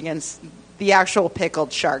compete against the actual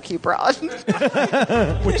pickled shark you brought.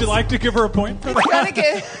 Would you like to give her a point for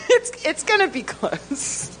that? It's gonna be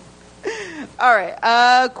close. All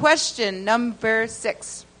right. Question number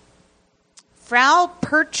 6. Frau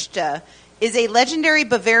Perchta is a legendary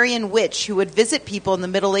Bavarian witch who would visit people in the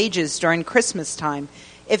Middle Ages during Christmas time.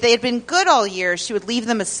 If they had been good all year, she would leave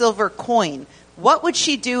them a silver coin. What would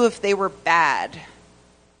she do if they were bad?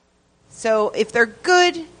 So if they're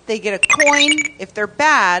good, they get a coin. If they're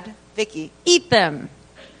bad, Vicky. Eat them.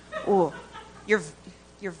 Ooh, you're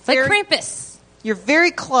Like very Krampus. You're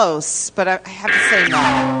very close, but I have to say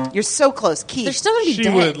no. You're so close, Keith. They're still going to be She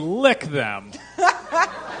dead. would lick them.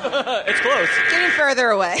 It's close. Getting further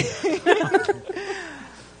away.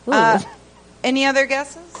 Ooh. Any other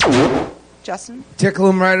guesses? Justin? Tickle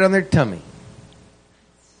them right on their tummy.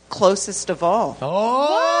 Closest of all.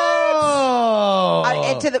 Oh!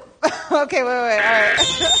 Okay, wait. All right.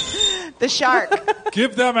 The shark.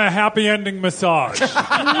 Give them a happy ending massage. No.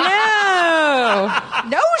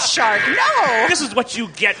 No shark. No. This is what you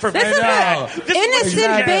get for being This is bad. an This is what you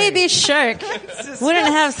innocent get. baby shark. Wouldn't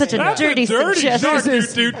have such a That's dirty a dirty suggestion. shark. This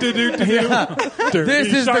is-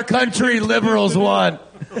 This is the country liberals want.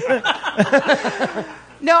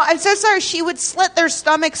 No, I'm so sorry. She would slit their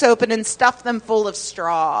stomachs open and stuff them full of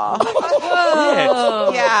straw.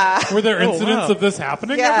 Yeah. Were there incidents wow. of this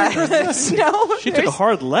happening? Yeah. Every Christmas? No. She took a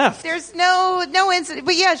hard left. There's no incident,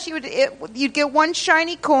 but yeah, you'd get one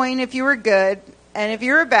shiny coin if you were good, and if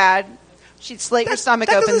you were bad, she'd slit your stomach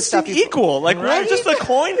that open and doesn't stuff seem you. equal. Like, Right? one is just a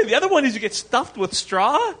coin, and the other one is you get stuffed with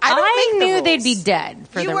straw. I knew don't make the they'd be rules. dead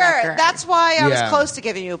for You the were. record. That's why I was Yeah. close to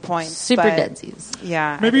giving you a point. Super but- deadsies.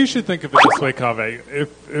 Yeah. Maybe you should think of it this way, Kaveh.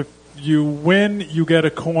 If you win, you get a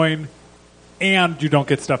coin, and you don't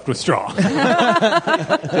get stuffed with straw.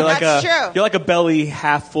 You're like That's true. You're like a belly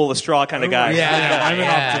half full of straw kind of guy. I'm an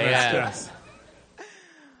optimist. yeah. Yes.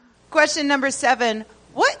 Question number 7: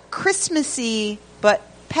 What Christmassy but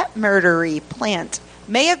pet murdery plant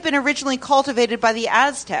may have been originally cultivated by the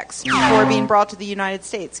Aztecs before being brought to the United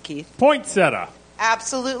States, Keith? Poinsettia.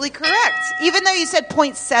 Absolutely correct. Even though you said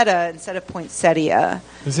poinsettia instead of poinsettia.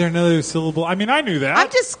 Is there another syllable? I mean, I knew that. I'm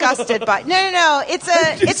disgusted by... No.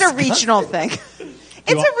 It's a regional thing.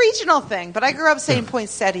 It's a regional thing, but I grew up saying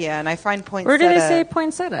poinsettia, and I find poinsettia... Where did I say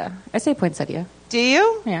poinsettia? I say poinsettia. Do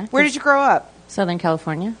you? Yeah. Where did you grow up? Southern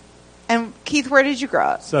California. And Keith, where did you grow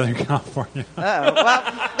up? Southern California. Oh,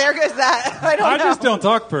 well, there goes that. I don't know. just don't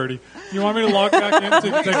talk, Purdy. You want me to log back in so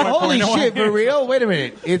you can take my Holy point shit, away? for real? Wait a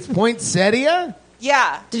minute. It's poinsettia?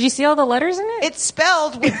 Yeah. Did you see all the letters in it? It's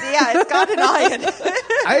spelled with, it's got an I in it.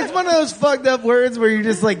 It's one of those fucked up words where you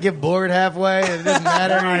just like get bored halfway and it doesn't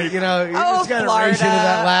matter. Right. You know, you just got to race into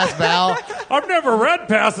that last vowel. I've never read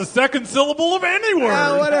past the second syllable of any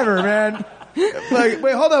word. Whatever, man. Like,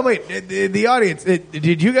 wait, hold on, wait. The audience,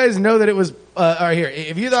 did you guys know that it was? All right, here.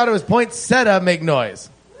 If you thought it was poinsettia, make noise.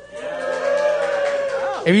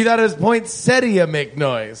 If you thought it was poinsettia, make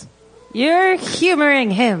noise. You're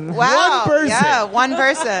humoring him. Wow. One person. Yeah, one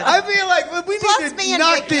person. I feel like we Plus need me to and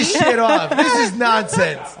knock Vicky. this shit off. This is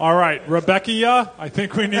nonsense. All right, Rebecca, I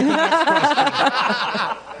think we need the next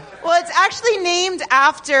question. Well, it's actually named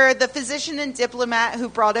after the physician and diplomat who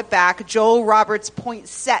brought it back, Joel Roberts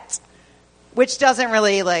Poinsett, which doesn't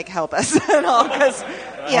really help us at all because,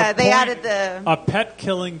 they added the... A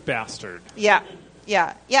pet-killing bastard. Yeah.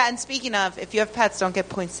 And speaking of, if you have pets, don't get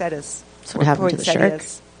poinsettias. That's what happened to the shark.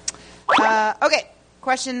 Okay,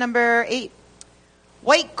 question number 8.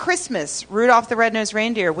 White Christmas, Rudolph the Red-Nosed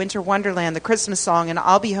Reindeer, Winter Wonderland, The Christmas Song, and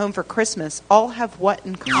I'll Be Home for Christmas all have what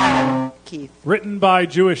in common, Keith? Written by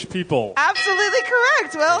Jewish people. Absolutely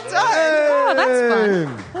correct. Well done. Oh,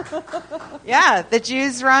 that's fun. Yeah, the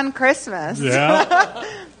Jews run Christmas. Yeah.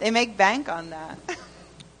 They make bank on that.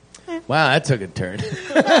 Wow, that took a turn.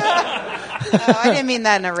 I didn't mean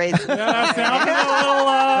that in a racist way. Yeah, that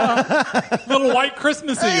sounded a little white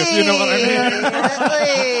Christmassy, if you know what I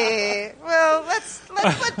mean. Well, let's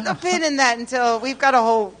put a pin in that until we've got a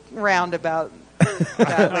whole round about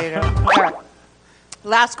that later. All right.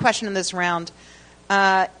 Last question in this round.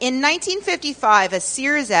 In 1955, a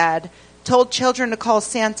Sears ad told children to call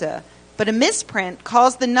Santa, but a misprint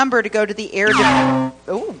caused the number to go to the air defense.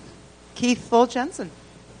 Oh, Keith Full-Jensen.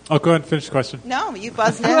 Oh, go ahead and finish the question. No, you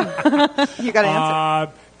buzzed in. You got to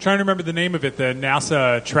answer. Trying to remember the name of it. The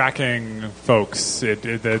NASA tracking folks.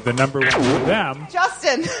 The number went to them.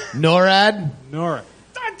 Justin. NORAD? Nora.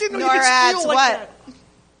 I didn't know NORAD's you could steal like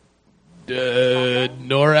what?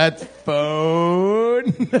 NORAD's phone.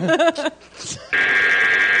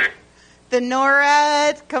 The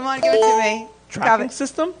NORAD. Come on, give it to me. Tracking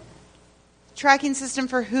system? Tracking system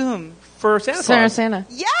for whom? For Santa Claus. Santa.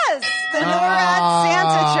 Yes, the NORAD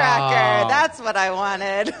Santa tracker. That's what I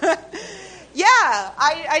wanted. Yeah,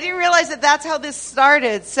 I didn't realize that that's how this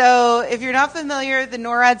started. So if you're not familiar, the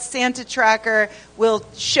NORAD Santa tracker will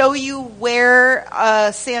show you where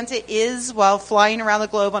Santa is while flying around the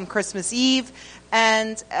globe on Christmas Eve.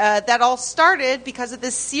 And that all started because of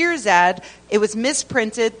this Sears ad. It was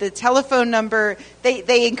misprinted. The telephone number,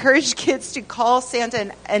 they encouraged kids to call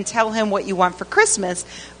Santa and tell him what you want for Christmas.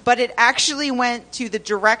 But it actually went to the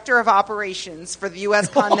director of operations for the U.S.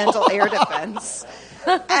 Continental Air Defense.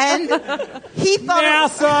 And he thought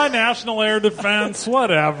NASA, National Air Defense,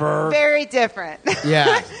 whatever. Very different.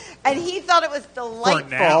 Yeah. And he thought it was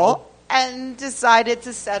delightful and decided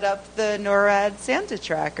to set up the NORAD Santa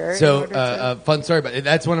tracker. So, fun story, but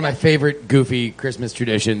that's one of my favorite goofy Christmas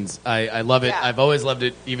traditions. I love it. Yeah. I've always loved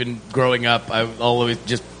it, even growing up. I'll always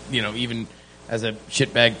just, even as a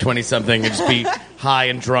shitbag 20-something, and just be high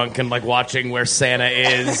and drunk and watching where Santa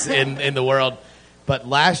is in the world. But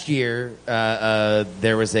last year,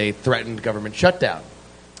 there was a threatened government shutdown.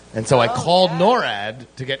 And so I called NORAD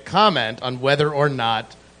to get comment on whether or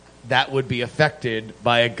not that would be affected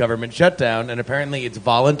by a government shutdown. And apparently it's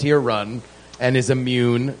volunteer-run and is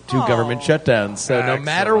immune to government shutdowns. So no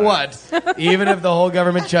matter what, even if the whole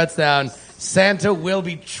government shuts down, Santa will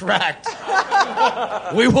be tracked.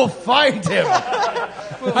 We will find him.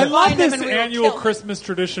 I love this annual Christmas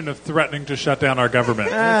tradition of threatening to shut down our government.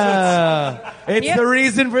 It's the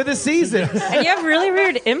reason for the season. And you have really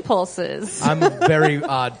weird impulses. I'm a very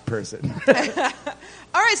odd person.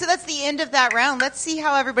 All right, so that's the end of that round. Let's see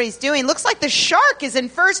how everybody's doing. Looks like the Shark is in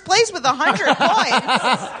first place with 100 points.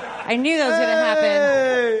 I knew that was going to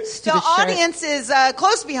happen. The Stupid shark. audience is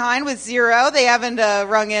close behind with 0. They haven't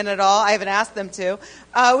rung in at all. I haven't asked them to.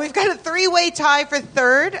 We've got a 3-way tie for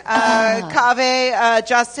third. Kaveh,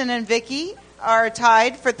 Justin, and Vicky are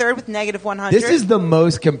tied for third with negative 100. This is the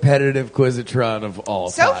most competitive Quizatron of all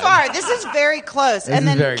so time. far. This is very close. And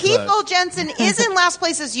then Keith close. Jensen is in last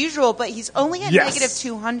place as usual, but he's only at negative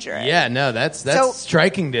 200. Yeah, no, that's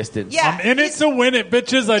striking distance. Yeah, I'm in it to win it,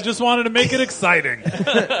 bitches. I just wanted to make it exciting. All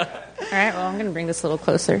right, well, I'm going to bring this a little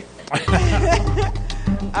closer.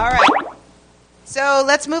 All right. So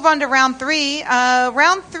let's move on to round 3.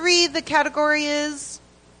 Round 3, the category is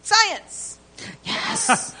science.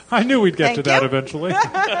 Yes. I knew we'd get Thank to that you. eventually.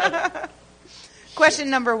 Question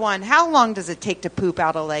number 1. How long does it take to poop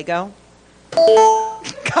out a Lego?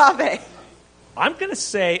 Kaveh. I'm going to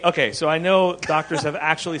say, okay, so I know doctors have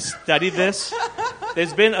actually studied this.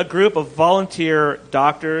 There's been a group of volunteer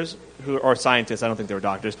doctors, or scientists, I don't think they were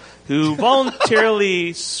doctors, who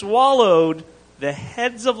voluntarily swallowed the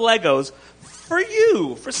heads of Legos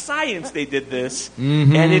for science. They did this.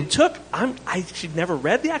 Mm-hmm. And it took, I actually never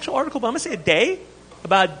read the actual article, but I'm going to say a day,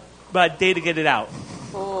 about a day to get it out.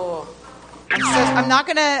 Oh. I'm not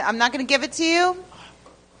gonna give it to you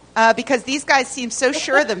because these guys seem so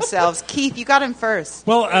sure of themselves. Keith, you got him first.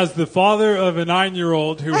 Well, as the father of a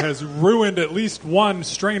 9-year-old who has ruined at least one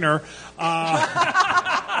strainer, oh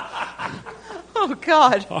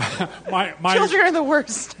God, my children are the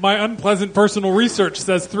worst. My unpleasant personal research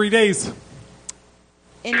says 3 days.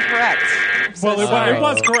 Incorrect. Well, it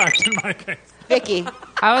was correct in my case. Vicky,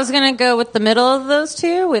 I was going to go with the middle of those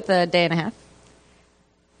two with a day and a half.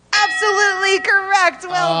 absolutely correct.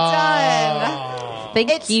 Well done.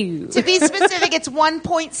 Thank you. To be specific, it's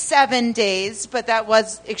 1.7 days, but that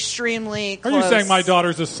was extremely close. Are you saying my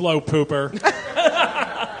daughter's a slow pooper?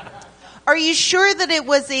 Are you sure that it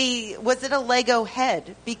was it a Lego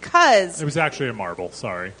head? Because It was actually a marble,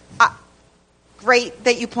 sorry. Great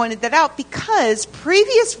that you pointed that out, because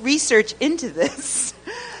previous research into this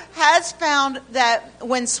has found that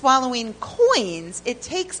when swallowing coins, it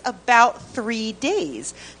takes about 3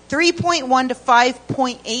 days. 3.1 to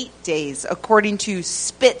 5.8 days, according to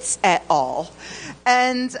Spitz et al.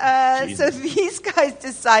 And so these guys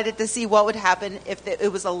decided to see what would happen if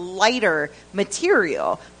it was a lighter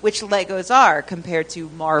material, which Legos are compared to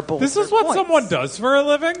marbles. This is what someone does for a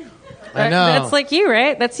living? I know. That's like you,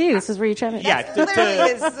 right? That's you. This is where you try to... Yeah,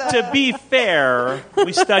 to be fair,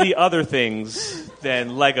 we study other things than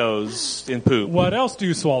Legos in poop. What else do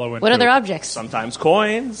you swallow in What poop? other objects? Sometimes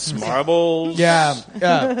coins, marbles. Yeah,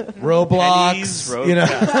 Roblox.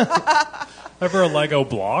 Pennies, Ever a Lego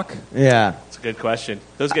block? Yeah. It's a good question.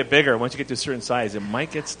 Those get bigger. Once you get to a certain size, it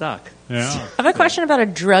might get stuck. Yeah. I have a question about a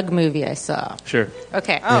drug movie I saw. Sure.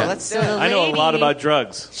 Okay. Oh, let's do it. I know a lot about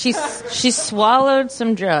drugs. She swallowed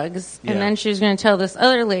some drugs, and then she was going to tell this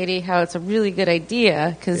other lady how it's a really good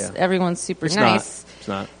idea because everyone's super nice. It's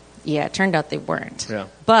not. Yeah, it turned out they weren't. Yeah.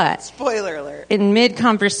 But Spoiler alert. in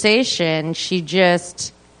mid-conversation, she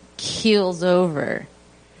just keels over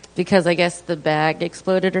because I guess the bag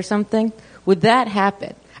exploded or something. Would that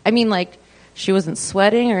happen? I mean, like, she wasn't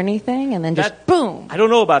sweating or anything, and then just boom. I don't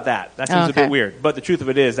know about that. That seems a Okay. bit weird. But the truth of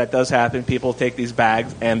it is that does happen. People take these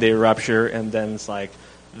bags and they rupture, and then it's like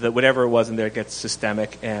whatever it was in there gets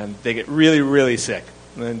systemic, and they get really, really sick.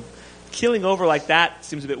 And then keeling over like that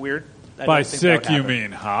seems a bit weird. I By don't think that would sick, you happen.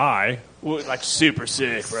 mean high. Well, like super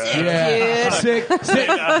sick, bro. Yeah.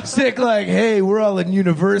 Sick like, hey, we're all in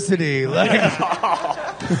university. Like,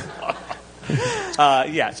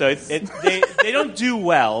 Yeah, so they don't do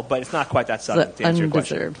well, but it's not quite that sudden, It's to an answer your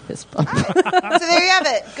question. undeserved fist bump. So there you have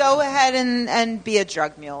it. Go ahead and be a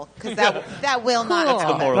drug mule, because that will not Cool.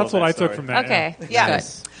 happen. moral That's of what that I took story. from that. Okay. Yeah. Good.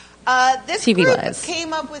 This TV group lies.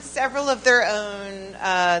 came up with several of their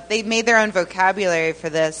own. They made their own vocabulary for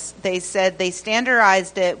this. They said they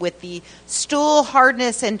standardized it with the stool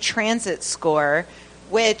hardness and transit score,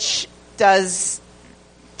 which does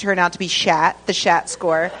turn out to be the SHAT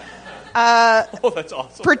score. Oh, that's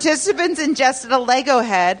awesome. Participants ingested a Lego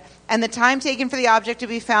head, and the time taken for the object to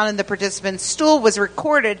be found in the participant's stool was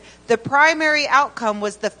recorded. The primary outcome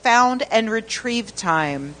was the found and retrieve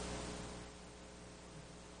time.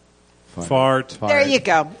 Fart. There you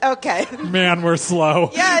go. Okay. Man, we're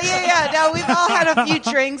slow. Yeah. No, we've all had a few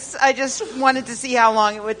drinks. I just wanted to see how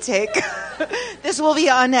long it would take. This will be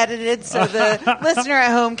unedited, so the listener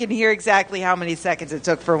at home can hear exactly how many seconds it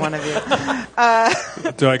took for one of you.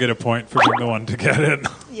 Do I get a point for being the one to get in?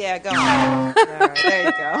 Yeah, go on. All right, there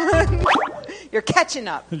you go. You're catching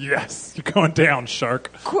up. Yes. You're going down,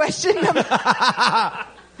 shark. Question number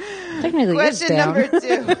Technically, it's Question down. number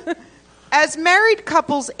 2. As married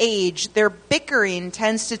couples age, their bickering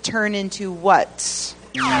tends to turn into what?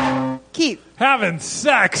 Keith. Having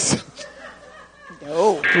sex.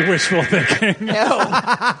 No. Wishful thinking. No.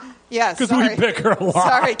 Yeah, Because sorry. we bicker a lot.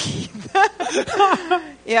 Sorry, Keith.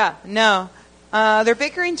 Yeah, no. Their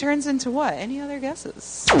bickering turns into what? Any other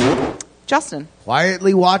guesses? Justin.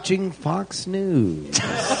 Quietly watching Fox News. So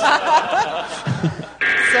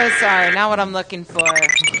sorry, not what I'm looking for.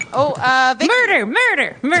 Oh, Vicky.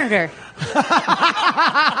 Murder.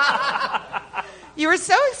 You were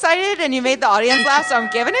so excited and you made the audience laugh, so I'm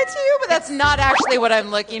giving it to you, but that's not actually what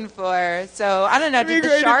I'm looking for. So, I don't know, did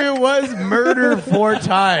the shark... It was murder 4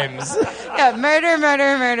 times. Yeah, murder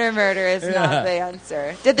is not the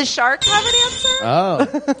answer. Did the shark have an answer?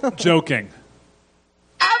 Oh. Joking.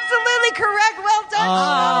 Absolutely correct. Well done.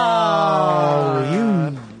 Oh,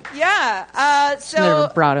 Yeah.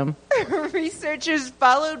 Never brought him. Researchers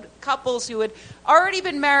followed couples who had already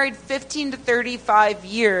been married 15 to 35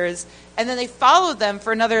 years, and then they followed them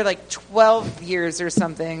for another 12 years or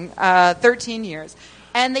something, 13 years.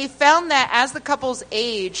 And they found that as the couples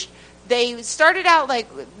aged, they started out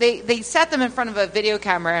they sat them in front of a video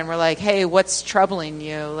camera and were like, hey, what's troubling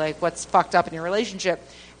you? What's fucked up in your relationship?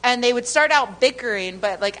 And they would start out bickering,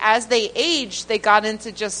 but as they aged, they got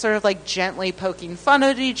into just sort of gently poking fun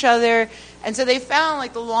at each other. And so they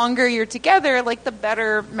found the longer you're together, the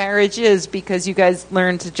better marriage is, because you guys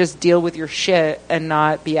learn to just deal with your shit and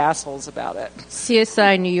not be assholes about it.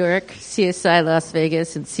 CSI New York, CSI Las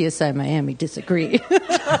Vegas, and CSI Miami disagree.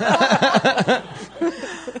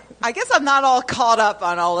 I guess I'm not all caught up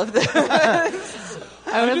on all of this.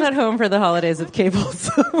 I was at home for the holidays with cable.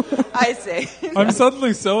 So. I see. I'm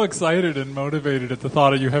suddenly so excited and motivated at the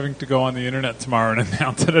thought of you having to go on the internet tomorrow and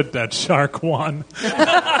announce that a dead shark won.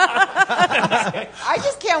 I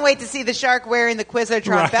just can't wait to see the shark wearing the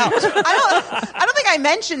Quizotron belt. I don't think I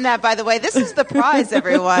mentioned that, by the way. This is the prize,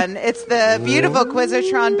 everyone. It's the beautiful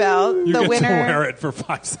Quizotron belt. You the get winner to wear it for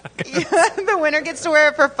 5 seconds. The winner gets to wear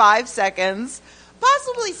it for 5 seconds.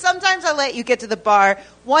 Possibly sometimes I let you get to the bar.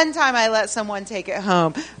 One time I let someone take it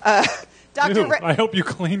home. I hope you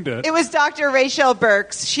cleaned it. It was Dr. Rachel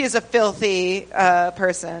Burks. She is a filthy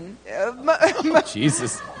person.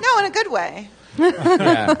 Jesus. No, in a good way.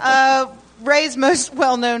 Yeah. Ray's most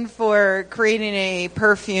well known for creating a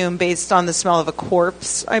perfume based on the smell of a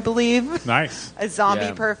corpse, I believe. Nice. A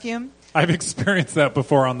zombie perfume. I've experienced that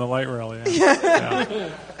before on the light rail,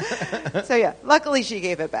 yeah. So, yeah, luckily she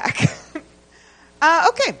gave it back.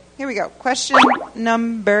 Okay, here we go. Question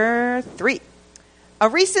number 3. A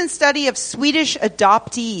recent study of Swedish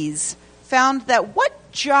adoptees found that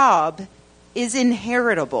what job is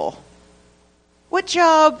inheritable? What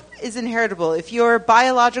job is inheritable? If your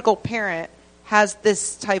biological parent has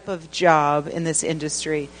this type of job in this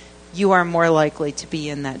industry, you are more likely to be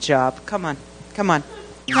in that job. Come on.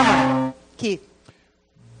 Keith.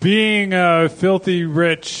 Being a filthy,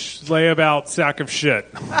 rich, layabout sack of shit.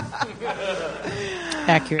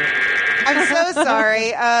 Accurate. I'm so sorry.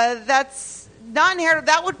 That's not inheritable.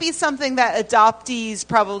 That would be something that adoptees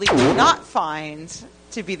probably would not find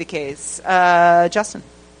to be the case. Justin.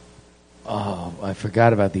 Oh, I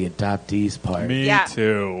forgot about the adoptees part. Me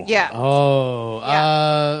too. Yeah. Oh,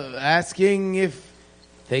 asking if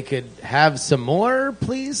they could have some more,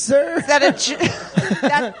 please, sir? Is that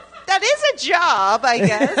that is a job, I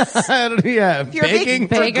guess. Yeah, If you're begging a big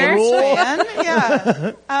for Beggars gruel. fan,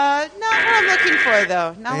 yeah. Not what I'm looking for,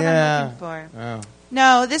 though. Not what I'm looking for. Oh.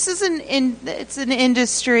 No, this is it's an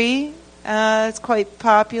industry. It's quite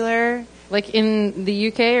popular In the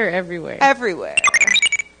UK or everywhere? everywhere.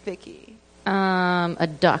 Vicky. A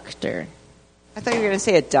doctor. I thought you were going to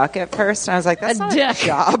say a duck at first, and I was like, that's not duck. a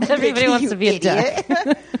job. Everybody Vicky, wants you to be a duck.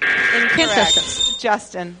 idiot. Incorrect.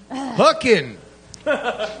 Justin. Hooking.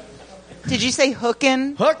 Did you say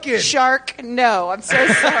hookin'? Hookin'. Shark? No, I'm so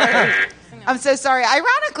sorry. I'm so sorry.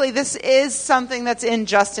 Ironically, this is something that's in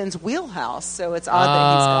Justin's wheelhouse, so it's odd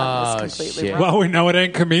that he's gotten this completely shit. wrong. Well, we know it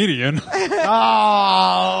ain't comedian.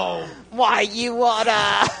 Oh. Why you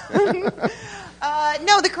wanna?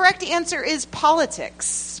 No, the correct answer is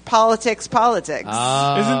politics. Politics. Isn't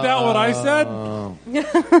that what I said?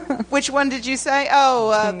 Which one did you say?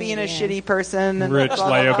 Oh, being a shitty person. And Rich blah, blah,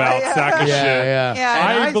 blah. layabout Yeah. sack of shit. Yeah.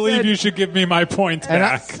 Yeah. I believe you should give me my point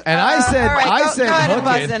back. I said, All right, I go said ahead and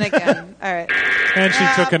buzz hooking. in again. All right. And she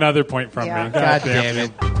took another point from Yeah. me. God damn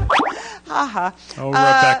it. Haha. Oh,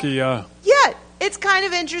 Rebecca. Yeah, it's kind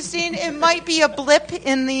of interesting. It might be a blip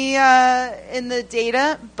in the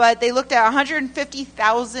data, but they looked at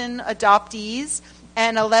 150,000 adoptees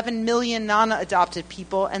and 11 million non-adopted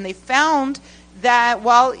people, and they found that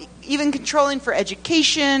while even controlling for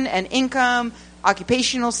education and income,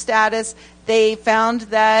 occupational status, they found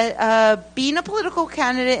that being a political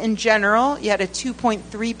candidate in general, you had a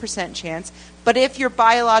 2.3% chance, but if your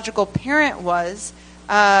biological parent was,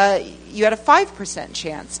 you had a 5%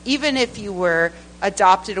 chance, even if you were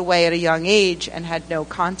adopted away at a young age and had no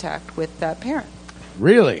contact with that parent.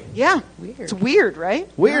 Really? Yeah. Weird. It's weird, right?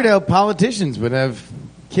 Weird how politicians would have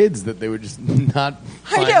kids that they would just not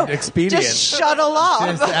I know. find expedient. Just shuttle off.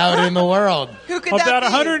 Just out in the world. Who could Of that be?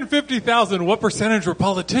 150,000, what percentage were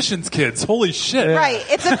politicians' kids? Holy shit. Right.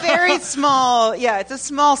 It's a very small, it's a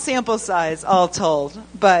small sample size, all told.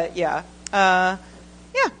 But, yeah. I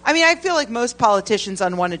mean, I feel like most politicians'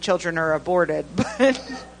 unwanted children are aborted, but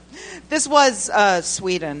this was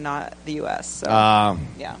Sweden, not the U.S. So,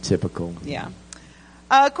 yeah. Typical. Yeah.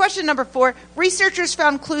 Question number 4. Researchers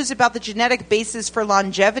found clues about the genetic basis for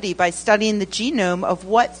longevity by studying the genome of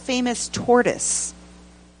what famous tortoise?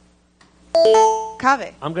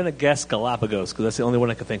 Kaveh. I'm going to guess Galapagos because that's the only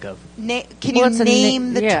one I can think of. Can you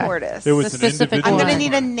name the tortoise? It was The an specific individual. I'm going to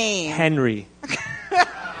one. need a name. Henry.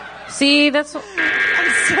 See, that's I'm so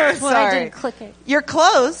why I sorry. didn't click it. You're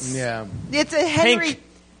close. Yeah. It's a Henry Hank.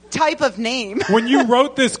 type of name. When you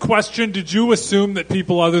wrote this question, did you assume that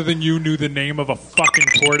people other than you knew the name of a fucking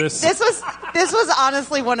tortoise? This was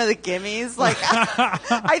honestly one of the gimmies. Like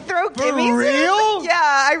I throw gimmies. in. real? Yeah,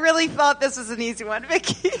 I really thought this was an easy one,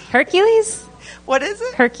 Vicky. Hercules? What is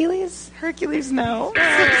it? Hercules? Hercules? No.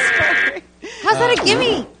 Sorry. How's that a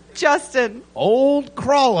gimme? Justin. Old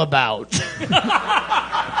crawlabout.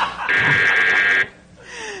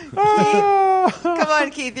 Come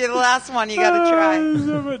on, Keith. You're the last one. You got to try.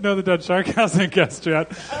 No, the dead shark hasn't guessed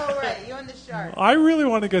yet. Oh, right. You and the shark. I really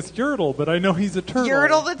want to guess Yertle, but I know he's a turtle.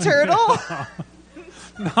 Yertle the turtle?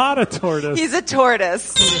 Not a tortoise. He's a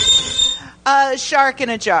tortoise. Shark in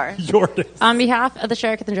a jar. Yortis. On behalf of the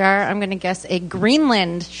shark in the jar, I'm going to guess a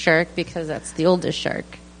Greenland shark because that's the oldest shark.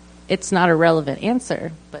 It's not a relevant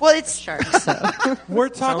answer, but Well, it's it's- a shark, so. We're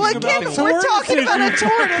talking Well, about again, we're talking about a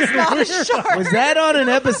tortoise, not a shark. Was that on an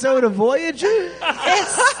episode of Voyager?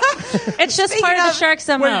 It's just Speaking part of the of- shark's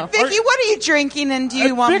MO. Vicky, what are you drinking, and do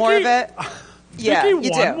you want more of it? Yeah, Vicky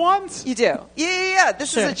you won do. once? You do. Yeah.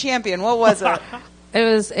 This Sure. is a champion. What was it? It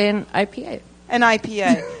was an IPA. An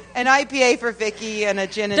IPA. An IPA for Vicky and a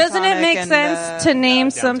gin and Doesn't it tonic make and, sense to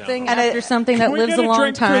name something And after something that Can we lives get a long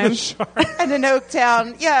drink for the time? shark? and an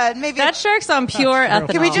Oaktown. Yeah, maybe. That shark's on pure ethanol.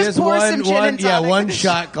 Can we just pour some gin and tonic? one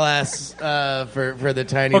shot glass for the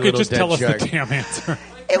tiny Okay, little just dead tell us shark. the damn answer.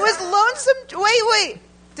 It was lonesome. Wait.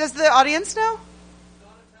 Does the audience know?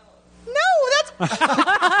 No, that's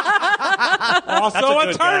Also a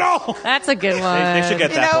good turtle. That's a good one. They should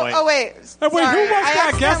get that point. Oh wait. Wait, Sorry. who was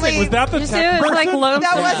that I guessing? Was that the You see, tech it was like person? Lonesome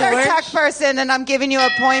That was our George. tech person, and I'm giving you a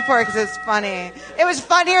point for it because it's funny. It was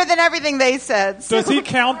funnier than everything they said. So. Does he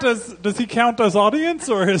count as audience,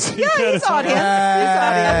 or is he? Yeah, get he's his own- audience.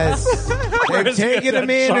 Yes. They're Where's taking the them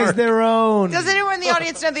dead in as shark? their own. Does anyone in the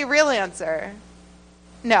audience know the real answer?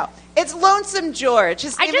 No. It's Lonesome George.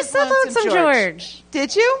 His I name just is said Lonesome George.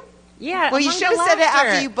 Did you? Yeah. Well, you among should the have said it after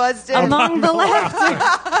laughter. you buzzed in. Among the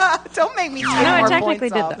laughter. Don't make me take No, I more technically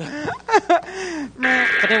points did off. that.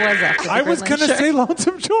 But it was after. I was going to say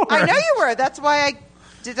Lonesome George. I know you were. That's why I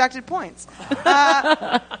deducted points.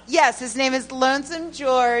 Yes, his name is Lonesome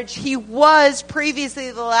George. He was previously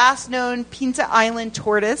the last known Pinta Island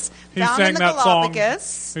tortoise He found sang in the that song.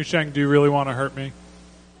 Galapagos. Hey, Shang, do you really want to hurt me?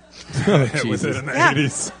 It was it in the Yeah.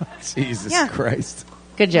 80s. Jesus Yeah. Christ.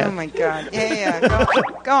 Good joke. Oh my God! Yeah.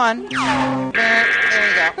 Go on. There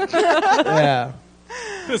you go. Yeah.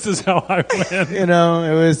 This is how I win. You know,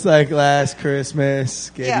 it was like last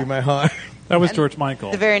Christmas, gave Yeah. you my heart. That was George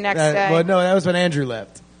Michael. The very next day. Well, no, that was when Andrew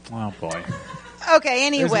left. Oh, boy. Okay.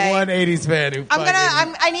 There's Anyway, one 80s fan who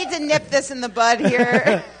I need to nip this in the bud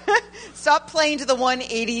here. Stop playing to the one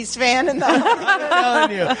 80s fan in the. I'm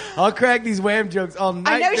telling you. I'll crack these Wham jokes all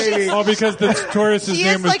night, know she's- baby. Oh, because the tortoise's He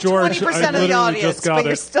name is was like George. 20% I of the literally audience, just but got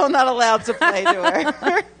you're it. still not allowed to play to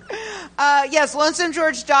her. Yes, Lonesome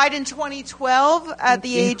George died in 2012 at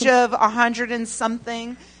the age of 100 and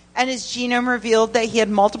something, and his genome revealed that he had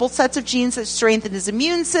multiple sets of genes that strengthened his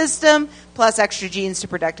immune system, plus extra genes to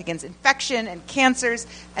protect against infection and cancers.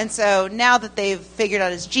 And so now that they've figured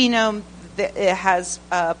out his genome, it has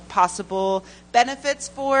possible benefits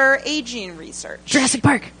for aging research. Jurassic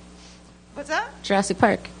Park. What's that? Jurassic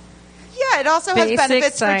Park. Yeah, it also has Basic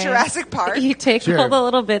benefits science. for Jurassic Park. You take Sure. all the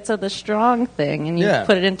little bits of the strong thing and you Yeah.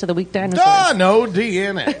 put it into the weak dinosaurs. Oh, no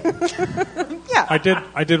DNA. Yeah. I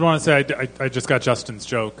did want to say I just got Justin's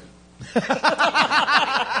joke. Do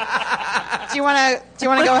you want to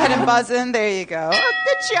go ahead and buzz in? There you go. Oh,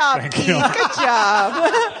 good job, Thank Keith. you. Good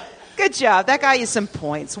job. Good job. That got you some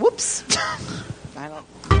points. Whoops. I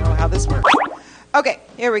don't know how this works. Okay,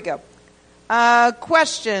 here we go.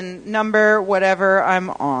 Question number whatever I'm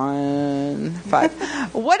on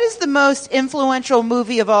 5. What is the most influential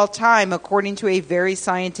movie of all time, according to a very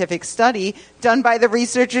scientific study done by the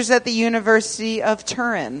researchers at the University of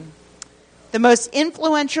Turin? The most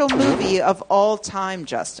influential movie of all time,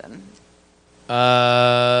 Justin.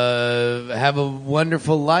 Have a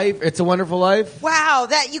Wonderful Life. It's a Wonderful Life. Wow,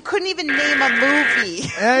 that you couldn't even name a movie.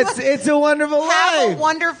 It's a Wonderful Life. Have a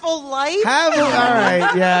Wonderful Life. All right.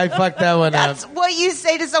 Yeah, I fucked that one up. That's what you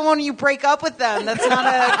say to someone when you break up with them. That's not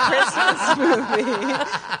a Christmas movie.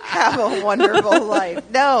 Have a Wonderful Life.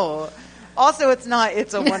 No. Also, it's not.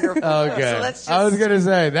 It's a Wonderful Life. Okay. So let's just, I was going to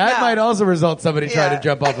say that might also result in somebody trying to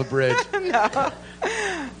jump off a bridge. No.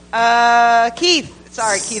 Keith.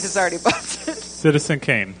 Sorry, Keith has already busted. Citizen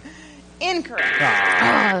Kane. Incorrect.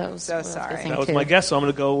 Oh, So sorry. That was my guess, so I'm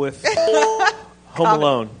going to go with Home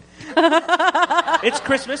Alone. It's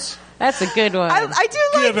Christmas. That's a good one. I do like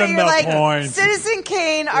Give that him you're the like, point. Citizen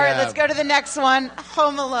Kane. All right, Yeah. let's go to the next one.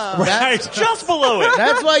 Home Alone. That's, Just below it.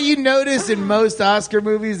 that's why you notice in most Oscar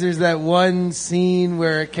movies there's that one scene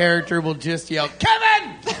where a character will just yell,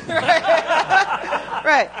 Kevin!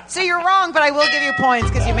 Right. So you're wrong, but I will give you points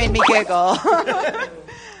because you made me giggle.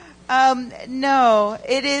 No,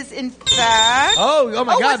 it is in fact. Oh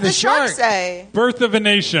my God, what's the shark. say? Birth of a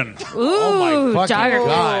Nation. Ooh, Oh my fucking dark.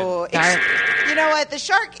 God. Oh, Dark. you know what? The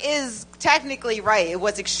shark is technically right. It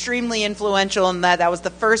was extremely influential in that was the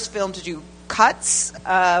first film to do cuts,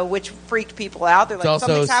 which freaked people out. They're like, also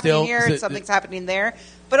something's happening still- here, something's happening there.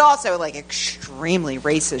 But also, like, extremely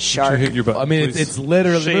racist shark. Hit your button, I mean, please. it's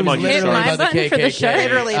literally, Shame the on movie's you, literally Hit my about the button for the KKK. shark.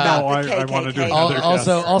 Literally about Oh, the I want to do KKK. another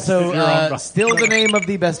guess. You're on. Still the name of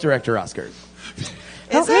the Best Director Oscar.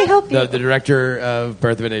 Is it? help The director of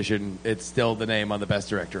Birth of a Nation, it's still the name on the Best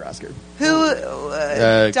Director Oscar. Who?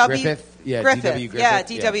 Griffith? Yeah, Griffith. D.W. Griffith. Yeah,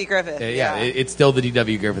 D.W. Griffith. Yeah, it's still the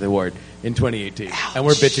D.W. Griffith Award in 2018. And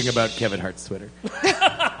we're bitching about Kevin Hart's Twitter.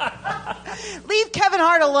 Leave Kevin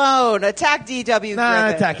Hart alone. Attack D.W. Nah,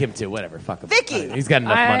 Griffith. attack him too. Whatever. Fuck him. Vicky. He's got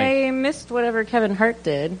enough money. I missed whatever Kevin Hart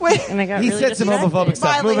did. Wait. And I got He really said some distracted. homophobic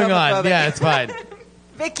stuff. Mildly Moving on. homophobic. Yeah, it's fine.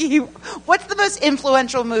 Vicky, what's the most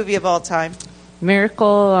influential movie of all time? Miracle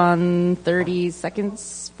on 32nd,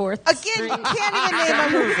 4th Again, Street. you can't even name a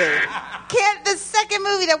movie. The second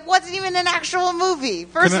movie that wasn't even an actual movie.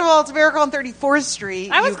 First of all, it's Miracle on 34th Street.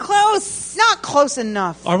 I was close. Not close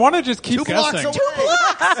enough. I want to just keep 2 blocks guessing. away. 2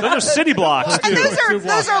 blocks. Those are city blocks. And too.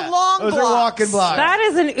 those are long Those blocks. are walking blocks. That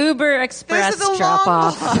is an Uber Express Those are the drop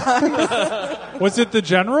long off. Was it The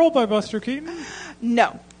General by Buster Keaton?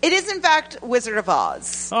 No. It is, in fact, Wizard of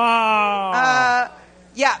Oz. Yeah.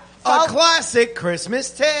 A classic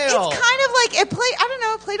Christmas tale. It's kind of like it played. I don't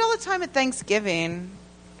know. It played all the time at Thanksgiving.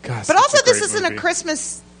 Gosh, But that's also, a this great isn't movie. a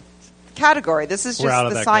Christmas category. This is We're out just of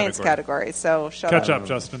the that science category. category. So shut Catch up. up,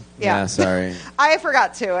 Justin. Yeah. sorry. I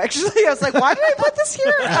forgot to actually. I was like, why did I put this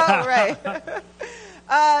here? Oh, right.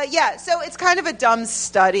 Yeah. So it's kind of a dumb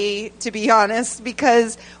study, to be honest,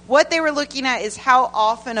 because what they were looking at is how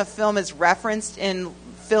often a film is referenced in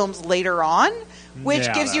films later on, which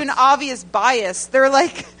Yeah, gives you an that's- obvious bias. They're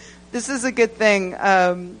like, this is a good thing.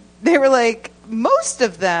 They were like, most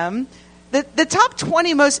of them, the top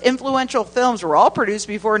 20 most influential films were all produced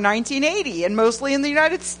before 1980 and mostly in the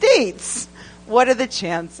United States. What are the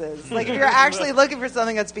chances? Like, if you're actually looking for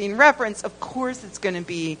something that's being referenced, of course it's going to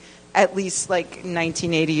be at least like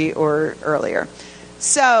 1980 or earlier.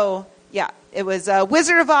 So, yeah, it was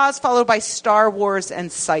Wizard of Oz followed by Star Wars and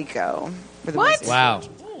Psycho. For the most- Wow.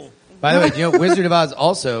 By the way, you know, Wizard of Oz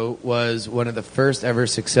also was one of the first ever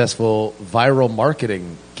successful viral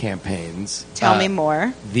marketing campaigns. Tell me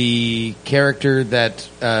more. The character that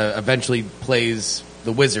eventually plays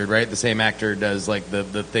the wizard, right? The same actor does like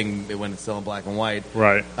the thing when it's still in black and white.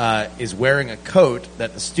 Right. Is wearing a coat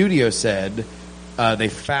that the studio said they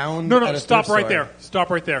found. No, at a stop thrift right store. there. Stop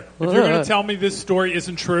right there. If you're going to tell me this story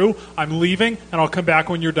isn't true, I'm leaving, and I'll come back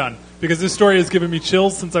when you're done. Because this story has given me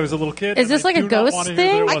chills since I was a little kid. Is this and I like a do not ghost want to hear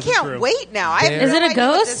thing? that it I wasn't can't true. wait now. I have Is no it a idea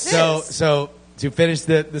what ghost? this is. So to finish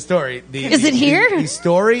the story, Is it here? The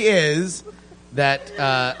story is that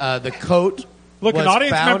the coat. Look, was an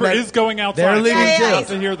audience found member at- is going outside. They're leaving Yeah, too. yeah, I'd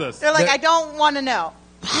to hear this. They're like, The- I don't want to know.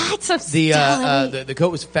 What? So The coat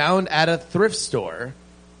was found at a thrift store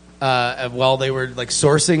while they were like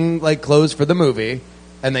sourcing like clothes for the movie,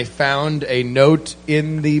 and they found a note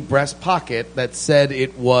in the breast pocket that said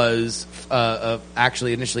it was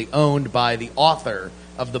actually initially owned by the author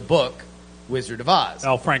of the book Wizard of Oz,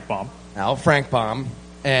 Al Frankbaum. Al Frankbaum,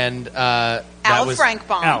 and that Al was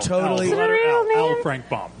Frankbaum. Al. Totally- Al, Is it a real Al, Al name?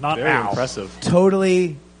 Frankbaum, not Very Al. impressive.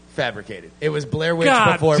 totally fabricated. It was Blair Witch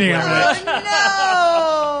God before damn Blair Witch. it.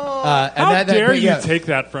 No. How dare you take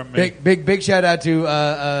that from me? Big shout out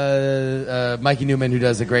to Mikey Newman, who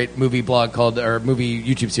does a great movie blog movie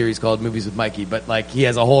YouTube series called Movies with Mikey. But like, he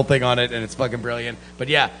has a whole thing on it, and it's fucking brilliant. But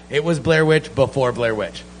yeah, it was Blair Witch before Blair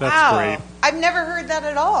Witch. That's great. I've never heard that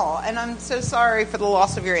at all, and I'm so sorry for the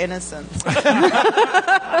loss of your innocence.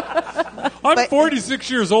 I'm 46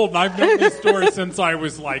 years old, and I've known this story since I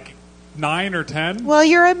was like 9 or 10. Well,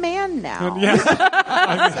 you're a man now. Yes.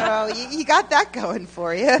 So you got that going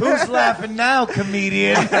for you. Who's laughing now,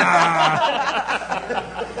 comedian?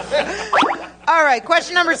 All right,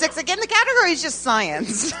 question number 6. Again, the category is just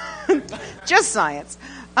science. Just science.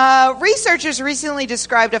 Researchers recently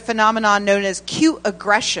described a phenomenon known as cute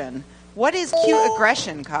aggression. What is cute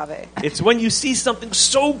aggression, Kaveh? It's when you see something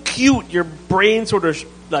so cute, your brain sort of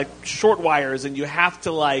like short wires, and you have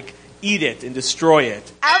to like eat it and destroy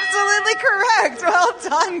it. Absolutely correct. Well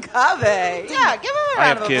done, Kaveh. Yeah, give him a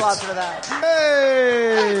round of applause for that.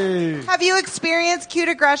 Hey! Have you experienced cute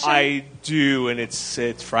aggression? I do, and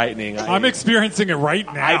it's frightening. I'm experiencing it right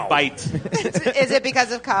now. I bite. Is it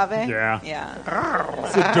because of Kaveh? Yeah. Yeah.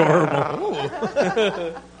 It's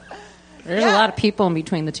adorable. There's a lot of people in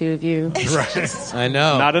between the two of you. Right. I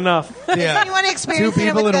know. Not enough. Yeah. Anyone experience 2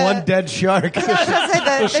 people it with and one dead shark.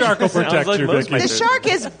 The shark will protect like you, most Vicky. The shark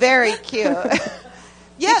is very cute.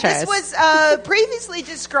 Yeah, this was previously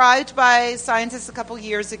described by scientists a couple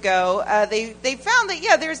years ago. They found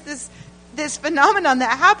that, there's this phenomenon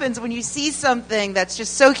that happens when you see something that's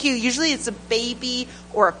just so cute. Usually it's a baby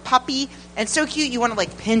or a puppy, and so cute you want to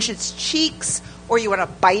like pinch its cheeks or you want to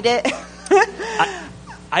bite it.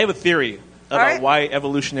 I have a theory about why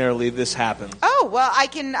evolutionarily this happened. Oh, well, I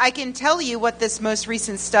can tell you what this most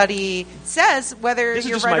recent study says, whether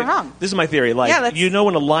you're right or wrong. This is my theory. Like, when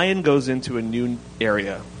a lion goes into a new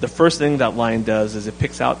area, the first thing that lion does is it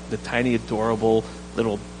picks out the tiny, adorable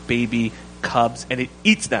little baby cubs, and it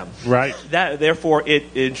eats them. Right. Therefore,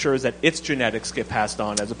 it ensures that its genetics get passed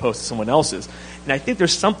on as opposed to someone else's. And I think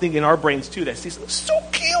there's something in our brains, too, that sees so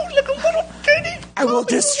cute, like a little tiny... I will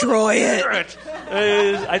destroy it.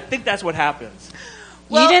 I think that's what happens.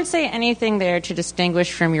 Well, you didn't say anything there to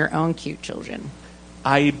distinguish from your own cute children.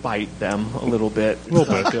 I bite them a little bit. A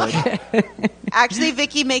little bit good. Actually,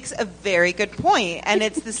 Vicky makes a very good point, and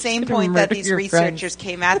it's the same point that these researchers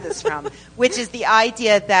came at this from, which is the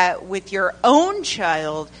idea that with your own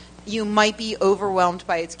child, you might be overwhelmed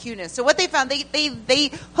by its cuteness. So what they found,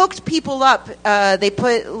 they hooked people up. They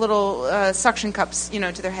put little suction cups,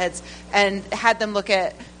 to their heads, and had them look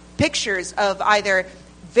at pictures of either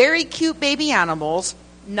very cute baby animals,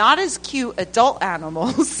 not as cute adult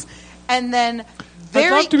animals, and then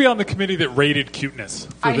I'd love to be on the committee that rated cuteness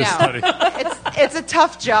for this study. It's a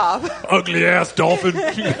tough job. Ugly ass dolphin.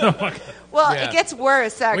 Well, it gets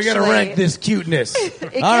worse, actually. We got to rank this cuteness.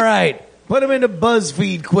 All right. Put them into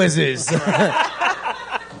BuzzFeed quizzes.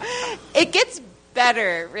 It gets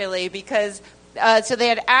better, really, because so they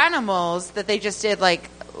had animals that they just did like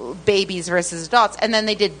babies versus adults, and then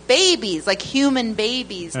they did babies, like human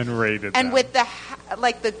babies, and rated and them. With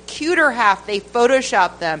the cuter half, they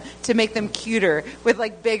photoshopped them to make them cuter with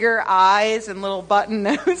like bigger eyes and little button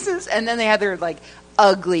noses, and then they had their like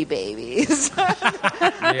ugly babies that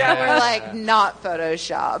were like not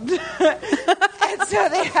photoshopped. And so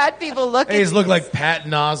they had people look at these look like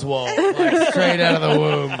Patton Oswalt, like straight out of the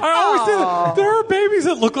womb. I always say there are babies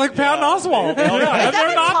that look like Patton Oswalt. And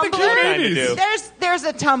they're not the cute babies. There's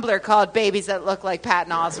a Tumblr called Babies That Look Like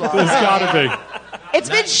Patton Oswalt. There's gotta be. It's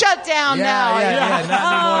been shut down now. Yeah, not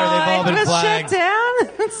anymore. They've all been flagged. Shut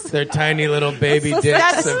down? Their tiny little baby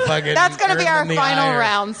dicks. That's going to be our final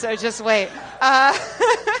round, so just wait.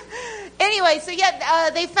 Anyway, so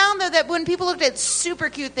they found, though, that when people looked at super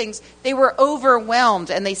cute things, they were overwhelmed,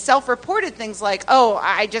 and they self-reported things like,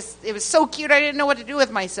 it was so cute, I didn't know what to do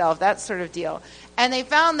with myself, that sort of deal. And they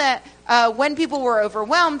found that when people were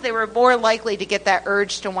overwhelmed, they were more likely to get that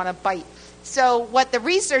urge to want to bite. So what the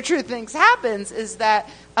researcher thinks happens is that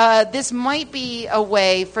this might be a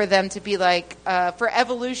way for them to be like, for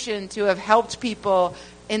evolution to have helped people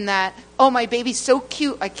in that, my baby's so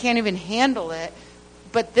cute, I can't even handle it.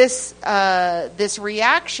 But this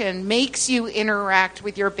reaction makes you interact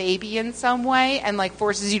with your baby in some way and like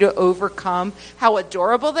forces you to overcome how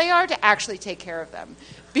adorable they are to actually take care of them.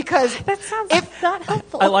 Because that sounds not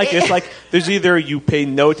helpful. I like it. It's like there's either you pay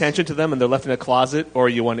no attention to them and they're left in a closet, or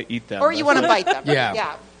you want to eat them. Or you want to bite them.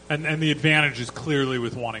 Yeah. And the advantage is clearly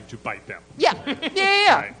with wanting to bite them. Yeah.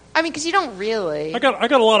 Right. I mean, because you don't really. I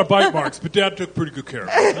got a lot of bite marks, but Dad took pretty good care of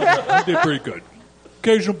them. He did pretty good.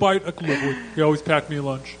 Occasional bite, I can live with. He always packed me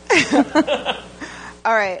lunch.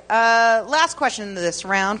 All right. Last question of this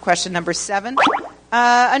round, question number 7.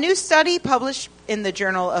 A new study published in the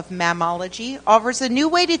Journal of Mammalogy offers a new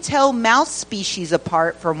way to tell mouse species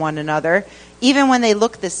apart from one another, even when they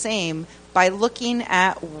look the same, by looking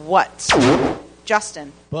at what?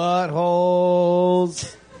 Justin.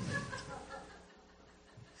 Buttholes.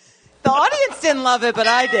 The audience didn't love it, but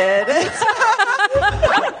I did.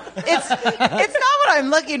 It's not what I'm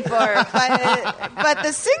looking for, but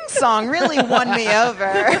the sing-song really won me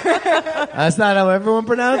over. That's not how everyone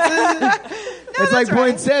pronounces it? It's like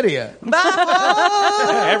poinsettia.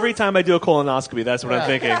 Every time I do a colonoscopy, that's what I'm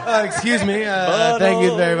thinking. Excuse me. Thank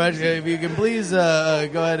you very much. If you can please go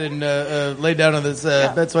ahead and lay down on this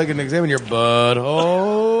bed so I can examine your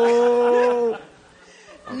butthole.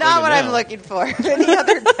 Not what I'm looking for. Any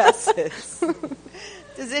other guesses?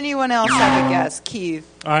 Does anyone else have a guess? Keith?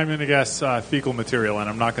 I'm going to guess fecal material, and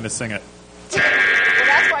I'm not going to sing it. Well,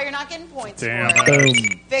 that's why you're not getting points Damn. for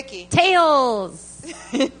it. Vicky? Tails.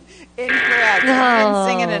 Incorrect. I'm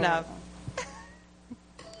singing enough.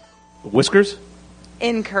 Whiskers?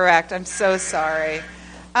 Incorrect. I'm so sorry.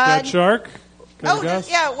 Dead shark? Can I guess?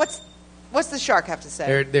 Yeah. What's the shark have to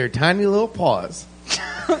say? They're tiny little paws.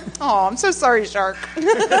 Oh, I'm so sorry, shark.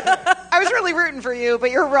 I was really rooting for you,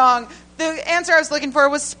 but you're wrong. The answer I was looking for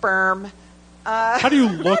was sperm. How do you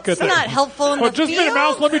look at that? Not helpful in the just field. made a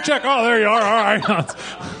mouse. Let me check. Oh, there you are. All right.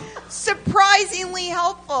 Surprisingly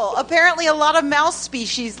helpful. Apparently, a lot of mouse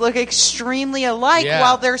species look extremely alike,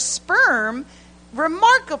 while their sperm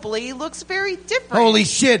remarkably looks very different. Holy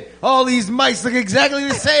shit! All these mice look exactly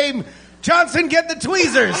the same. Johnson, get the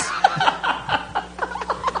tweezers.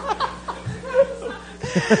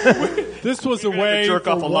 This was a way jerk for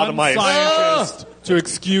off a lot of one mice. scientist to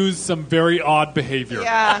excuse some very odd behavior.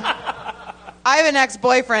 Yeah. I have an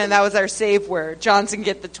ex-boyfriend, and that was our safe word. Johnson,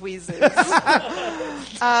 get the tweezers.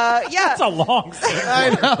 That's a long sentence.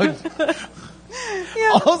 I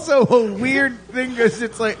know. Also, a weird thing is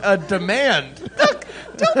it's like a demand. Look,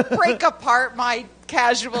 don't break apart my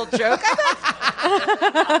casual joke.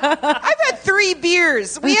 I've had 3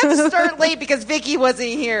 beers. We had to start late because Vicky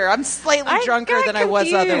wasn't here. I'm slightly drunker than I was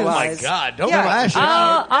confused. otherwise. Oh my God! Don't flash it.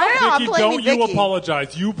 I'm Vicky, blaming don't you Vicky.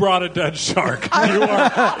 apologize. You brought a dead shark. You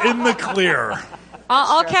are in the clear.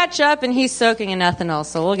 I'll catch up, and he's soaking in ethanol,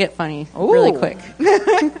 so we'll get funny really quick.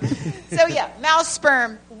 So yeah, mouse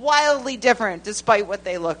sperm, wildly different despite what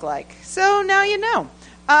they look like. So now you know.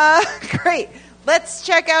 Great. Let's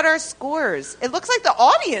check out our scores. It looks like the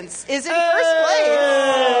audience is in first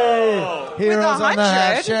place. Heroes on the 100.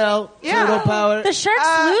 half shell. Yeah. Turtle power. The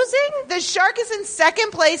shark's losing? The shark is in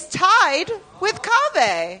second place, tied with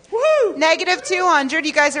Kaveh. Woo! Negative 200.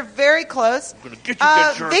 You guys are very close. I'm gonna get you,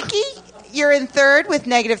 dead shark. Vicky, you're in third with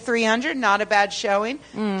negative 300. Not a bad showing.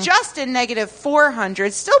 Justin, negative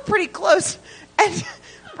 400. Still pretty close. And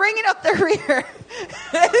bringing up the rear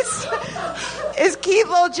is Keith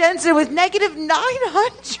Lowell Jensen with negative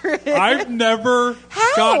 900. I've never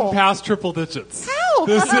How? gotten past triple digits. How?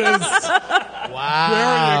 This is Wow.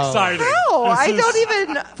 very exciting. How? This I is- don't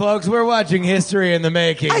even... Folks, we're watching history in the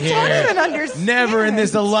making I here. don't even understand. Never in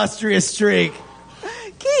this illustrious streak.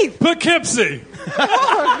 Keith. Poughkeepsie.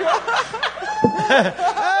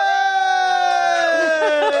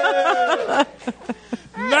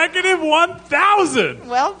 Negative 1,000.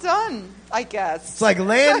 Well done, I guess. It's like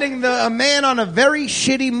landing a man on a very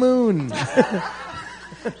shitty moon.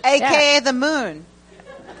 A.K.A. the moon.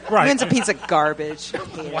 Right. Moon's a piece of garbage. I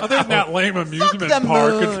hate it. Other than that lame amusement the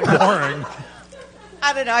park, moon. it's boring.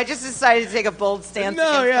 I don't know. I just decided to take a bold stance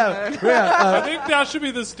No, against the moon. I think that should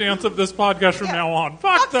be the stance of this podcast from now on.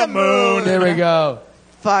 Fuck the moon. There we go.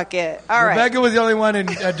 Fuck it. All right. Rebecca was the only one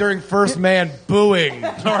during First Man booing. Boo!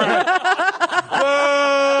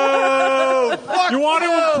 Fuck You want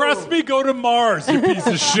to impress me? Go to Mars, you piece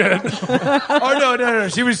of shit. Oh, no.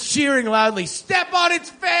 She was cheering loudly. Step on its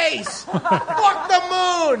face! Fuck the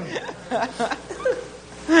moon!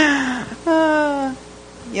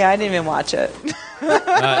 Yeah, I didn't even watch it.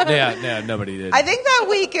 Yeah, nobody did. I think that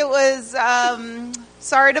week it was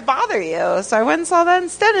Sorry to Bother You. So I went and saw that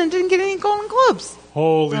instead and didn't get any Golden Globes.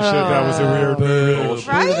 Holy shit, that was a weird movie.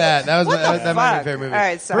 Right? That was What the that might be my fuck? favorite movie. All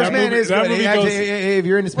right, sorry. First Man That is movie- good. that movie Actually, goes- if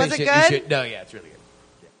you're into Was space it shit, good? you should. No, yeah, it's really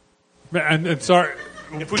good. And sorry,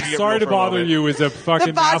 If we could get sorry real to for a bother moment. you is a The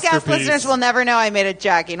fucking podcast masterpiece. listeners will never know I made a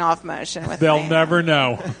jacking off motion with They'll me. never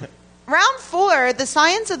know. Round 4, the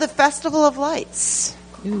science of the Festival of Lights.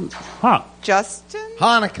 Huh. Justin?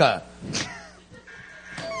 Hanukkah.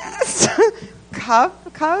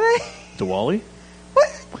 Kaveh? Diwali?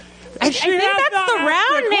 I think that's the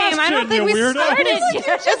round name. I don't think we started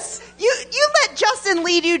yet. You let Justin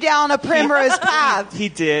lead you down a primrose path. He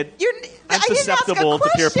did. You're, I'm I didn't ask a susceptible to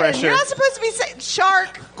peer question. pressure. You're not supposed to be saying.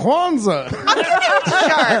 Shark. Kwanzaa. I'm going to give it to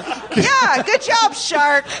Shark. Yeah, good job,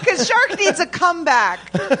 Shark. Because Shark needs a comeback.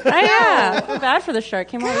 I feel bad for the shark.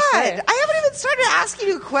 Came God, over I haven't even started asking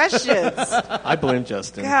you questions. I blame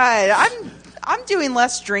Justin. God, I'm doing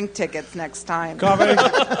less drink tickets next time.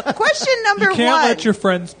 Kaveh, Question number you can't one. let your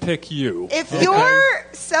friends pick you. If you're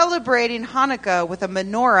celebrating Hanukkah with a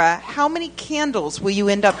menorah, how many candles will you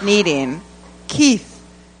end up needing? Keith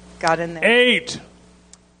got in there. 8.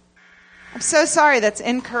 I'm so sorry, that's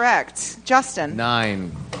incorrect. Justin.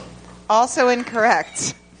 9. Also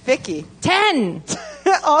incorrect. Vicky. 10.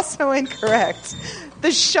 Also incorrect.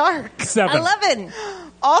 The shark. 7. 11.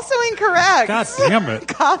 Also incorrect. God damn it.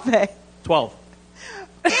 Kaveh. 12.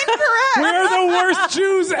 Incorrect. We're the worst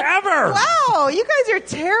Jews ever. Wow, you guys are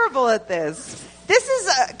terrible at this. This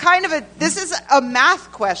is a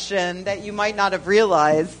math question that you might not have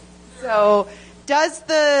realized. So, does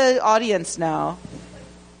the audience know?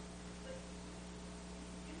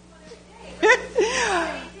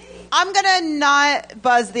 I'm going to not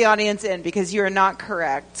buzz the audience in because you are not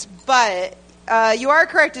correct. But you are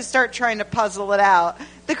correct to start trying to puzzle it out.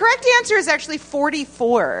 The correct answer is actually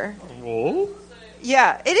 44. Whoa.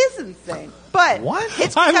 Yeah, it is insane. But What?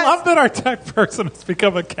 It's I because love that our tech person has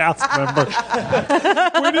become a cast member.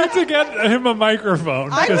 We need to get him a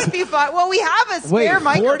microphone. I would be fine. Well, we have a spare Wait,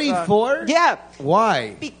 microphone. 44? Yeah,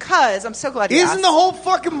 Why? because I'm so glad you Isn't asked. the whole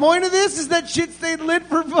fucking point of this is that shit stayed lit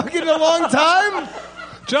for fucking a long time?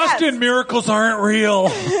 Justin, Yes. miracles aren't real.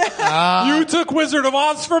 You took Wizard of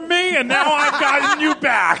Oz from me, and now I've gotten you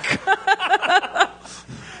back.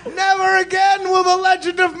 Never again will the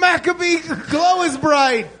legend of Maccabee glow as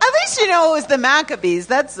bright. At least you know it was the Maccabees.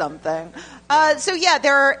 That's something. So yeah,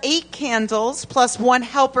 there are 8 candles plus 1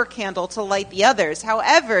 helper candle to light the others.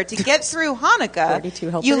 However, to get through 42 Hanukkah,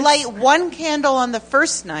 helpers? you light 1 candle on the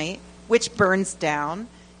first night, which burns down,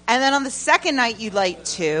 and then on the second night you light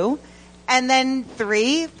 2, and then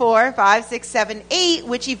 3, 4, 5, 6, 7, 8,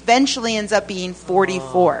 which eventually ends up being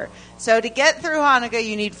 44. So to get through Hanukkah,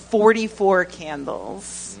 you need 44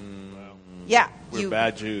 candles. Yeah, We're you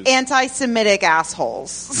bad Jews. anti-Semitic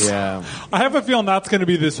assholes. Yeah. I have a feeling that's going to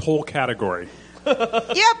be this whole category.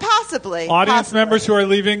 Yeah, possibly. Audience Possibly. members who are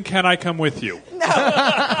leaving, can I come with you?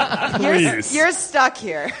 Please. You're stuck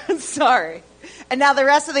here. Sorry. And now the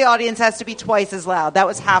rest of the audience has to be twice as loud. That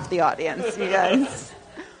was half the audience, you guys.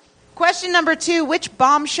 Question number 2. Which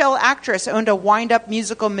bombshell actress owned a wind-up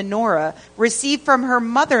musical menorah received from her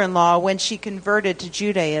mother-in-law when she converted to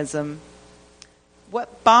Judaism?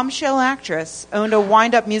 What bombshell actress owned a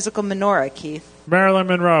wind-up musical menorah, Keith? Marilyn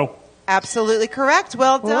Monroe. Absolutely correct.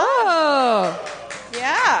 Well done. Whoa.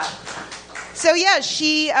 Yeah. So, yeah,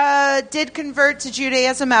 she did convert to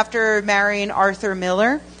Judaism after marrying Arthur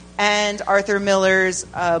Miller. And Arthur Miller's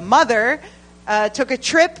mother took a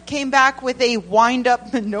trip, came back with a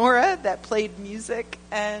wind-up menorah that played music.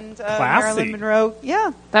 And Marilyn Monroe,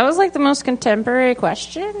 yeah. That was like the most contemporary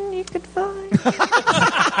question you could find.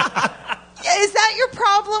 Is that your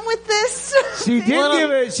problem with this? She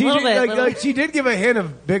did She did give a hint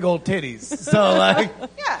of big old titties. So like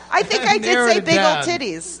Yeah, I think I did Narrowed say it big down. old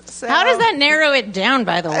titties. So. How does that narrow it down,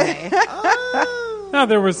 by the way? No,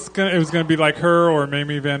 it was going to be like her or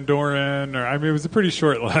Mamie Van Doren. It was a pretty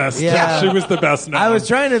short list. Yeah. She was the best known. I was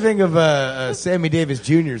trying to think of Sammy Davis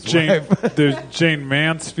Jr.'s wife. Jane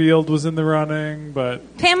Mansfield was in the running,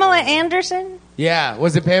 but Pamela Anderson? Yeah,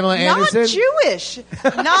 was it Pamela Anderson? Not Jewish.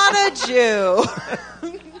 Not a Jew.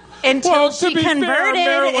 Until she to be converted. fair,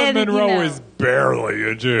 Marilyn and, Monroe is barely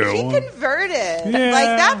a Jew. She converted. Yeah.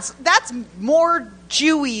 Like that's more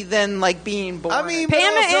Jewy than like being born. I mean,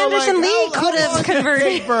 Pamela but also, Anderson like, Lee how could have long did it converted.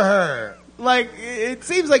 take for her. Like, it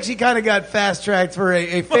seems like she kind of got fast-tracked for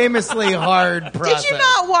a famously hard process. Did you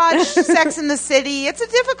not watch Sex in the City? It's a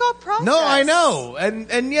difficult process. No, I know,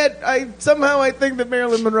 and yet I think that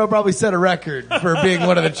Marilyn Monroe probably set a record for being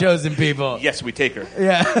one of the chosen people. Yes, we take her.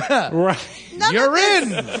 Yeah, Right. you're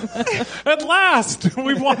in. At last,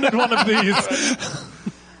 we wanted one of these.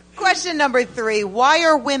 Question number 3. Why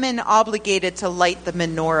are women obligated to light the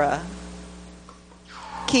menorah?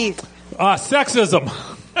 Keith. Sexism.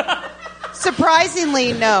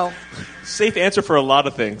 Surprisingly, no. Safe answer for a lot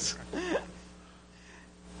of things.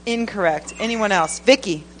 Incorrect. Anyone else?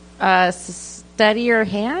 Vicky. Steady your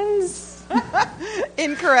hands?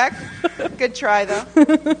 Incorrect. Good try,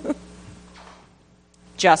 though.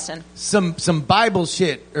 Justin. Some Bible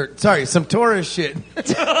shit, some Torah shit.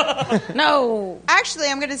 No. Actually,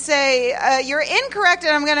 I'm going to say you're incorrect,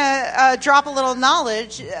 and I'm going to drop a little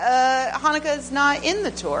knowledge. Hanukkah is not in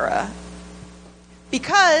the Torah.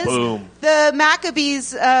 Because Boom. the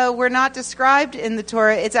Maccabees were not described in the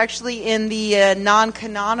Torah. It's actually in the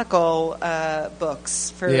non-canonical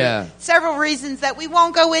books for several reasons that we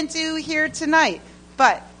won't go into here tonight.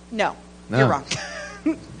 But no. You're wrong.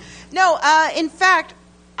 No, in fact,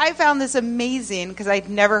 I found this amazing because I'd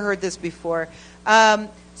never heard this before.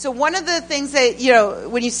 So one of the things that,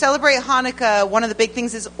 when you celebrate Hanukkah, one of the big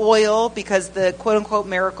things is oil, because the quote-unquote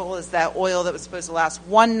miracle is that oil that was supposed to last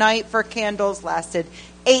one night for candles lasted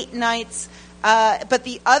 8 nights. But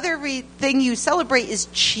the other thing you celebrate is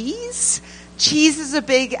cheese. Cheese is a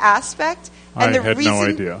big aspect. And I had no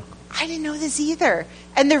idea. I didn't know this either.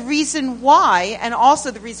 And the reason why, and also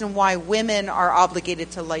the reason why women are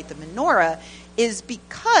obligated to light the menorah, is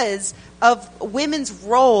because of women's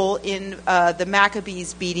role in the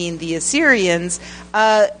Maccabees beating the Assyrians,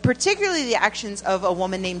 particularly the actions of a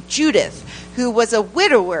woman named Judith, who was a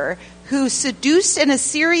widower who seduced an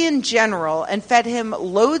Assyrian general and fed him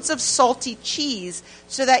loads of salty cheese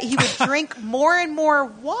so that he would drink more and more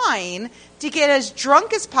wine to get as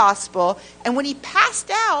drunk as possible. And when he passed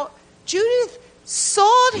out, Judith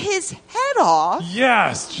sawed his head off.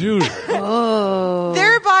 Yes, Judith.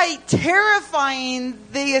 Thereby terrifying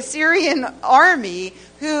the Assyrian army,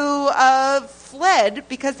 who fled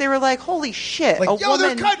because they were like, holy shit. Like,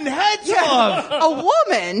 they're cutting heads off. A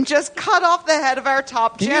woman just cut off the head of our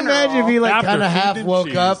top Can general. you imagine if he kind of half woke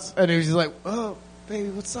cheese. up and he was just like, oh, baby,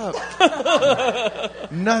 what's up?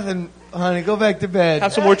 Nothing, honey. Go back to bed.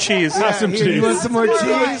 Have some more cheese. Have some cheese. You want some more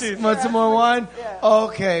cheese? Want some more wine? Yeah.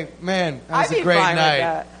 Okay, man. That was I'd be a great fine night. with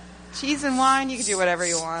that. Cheese and wine, you can do whatever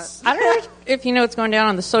you want. I don't know if you know what's going down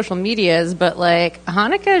on the social medias, but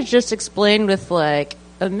Hanukkah is just explained with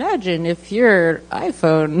imagine if your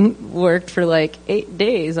iPhone worked for 8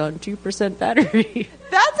 days on 2% battery.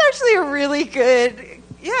 That's actually a really good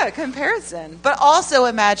comparison. But also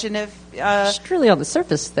imagine if just really on the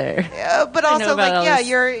surface there. But also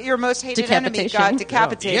your most hated enemy got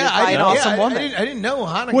decapitated by an awesome woman. I didn't know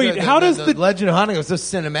Hanukkah. Wait, how does the Legend of Hanukkah was so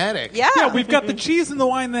cinematic? Yeah, we've got the cheese and the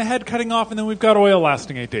wine, the head cutting off, and then we've got oil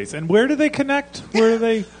lasting 8 days. And where do they connect? Where do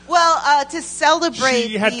they? Well, to celebrate,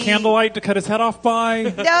 she had candlelight to cut his head off by.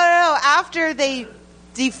 No. After they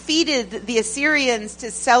defeated the Assyrians,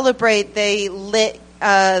 to celebrate, they lit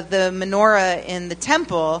the menorah in the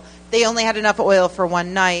temple. They only had enough oil for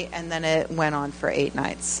one night, and then it went on for 8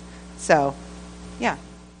 nights. So, yeah.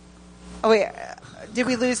 Oh, wait. Did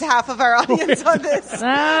we lose half of our audience on this?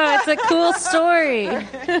 No, it's a cool story.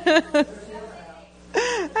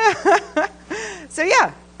 So,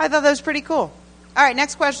 yeah. I thought that was pretty cool. All right,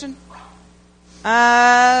 next question.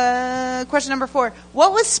 Question number 4.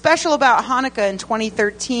 What was special about Hanukkah in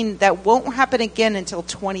 2013 that won't happen again until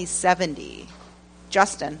 2070?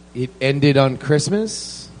 Justin. It ended on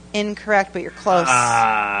Christmas? Incorrect, but you're close.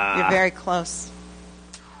 You're very close.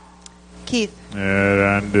 Keith. It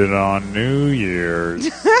ended on New Year's.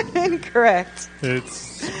 Incorrect.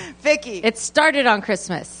 It's Vicky. It started on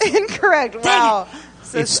Christmas. Incorrect. Wow.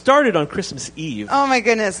 So it started on Christmas Eve. Oh my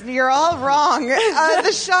goodness, you're all wrong.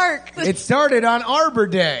 The shark. It started on Arbor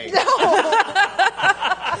Day. No.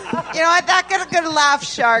 You know what? That could laugh,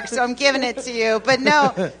 shark. So I'm giving it to you. But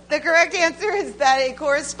no, the correct answer is that it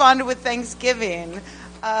corresponded with Thanksgiving.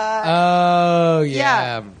 Oh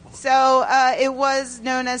yeah. So it was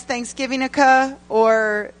known as Thanksgiving-aka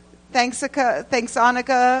or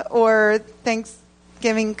Thanks-Hanukkah or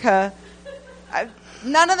Thanksgiving-ka.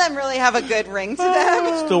 None of them really have a good ring to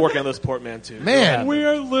them. Still working on those portmanteaux. Man. we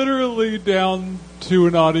are literally down to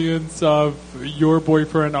an audience of your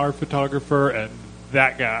boyfriend, our photographer, and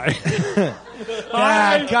that guy.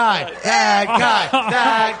 That guy.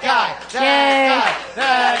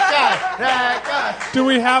 Do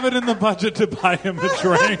we have it in the budget to buy him a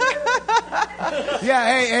drink? Yeah.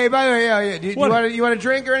 Hey. By the way, do you want a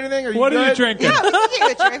drink or anything? Are you What are you good? drinking? Yeah, we can get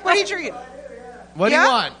you a drink. What are you drinking? What do you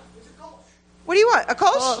want? What do you want? A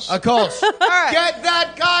Kolsch? A Kolsch. All right. Get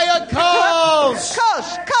that guy a Kolsch.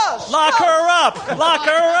 Kolsch. Lock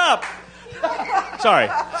her up. Sorry.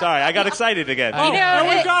 I got excited again. And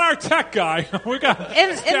we've got our tech guy. We got In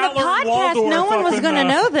the podcast, no one was going to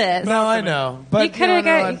know this. No, I know. But You could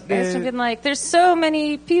have you guys have been like, there's so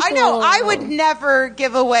many people. I know. I would never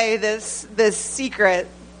give away this secret,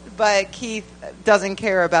 but Keith doesn't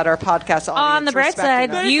care about our podcast audience. On the bright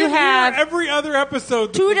respecting side, us. you have every other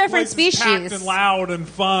episode. two the different place is packed species. and loud and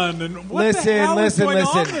fun. And what the hell is Listen. going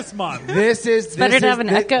on this month? This is better to have an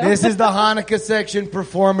echo. This is the Hanukkah section.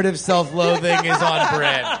 Performative self-loathing is on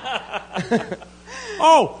brand.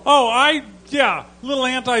 I Yeah, a little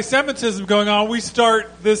anti-Semitism going on. We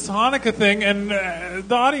start this Hanukkah thing, and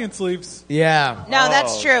the audience leaves. Yeah. No,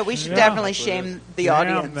 that's true. We should definitely shame the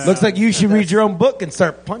audience. man. Looks like you should read your own book and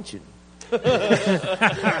start punching. Good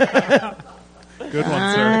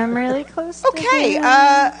one, sir. I'm really close. Okay.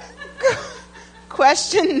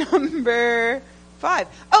 Question number 5.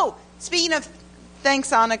 Oh, speaking of Thanks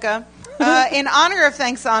Hanukkah, in honor of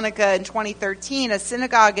Thanks Hanukkah in 2013, a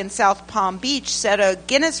synagogue in South Palm Beach set a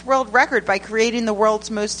Guinness World Record by creating the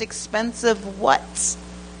world's most expensive what?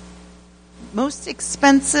 Most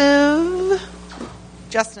expensive?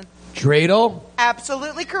 Justin. Dreidel?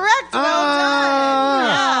 Absolutely correct. Well done.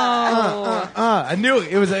 Yeah. I knew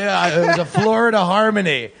it was a Florida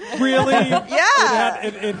Harmony. Really? Yeah.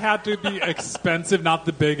 It had to be expensive, not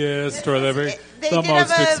the biggest or the They most did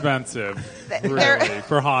have a- expensive. Really,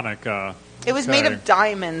 for Hanukkah. It was made of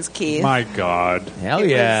diamonds, Keith. My God. Hell It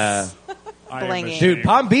yeah. was I am blingy. ashamed. Dude,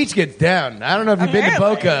 Palm Beach gets down. I don't know if you've been to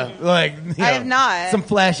Apparently. Boca. Like, I have not. Some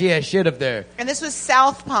flashy ass shit up there. And this was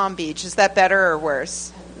South Palm Beach. Is that better or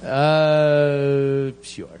worse?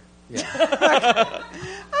 Sure.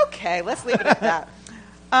 Okay, let's leave it at that.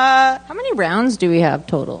 How many rounds do we have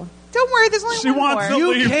total? Don't worry, there's only She one wants more. to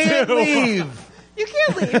You leave can't too. leave. You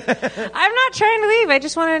can't leave. I'm not trying to leave. I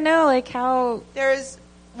just want to know, like, how. There's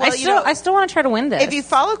well, I still want to try to win this. if you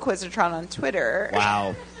follow Quizatron on Twitter,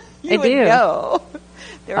 Wow. you I would do. know.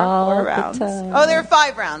 There are All 4 the rounds. time. Oh, there are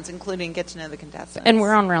 5 rounds, including get to know the contestants. and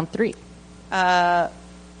we're on round 3. Are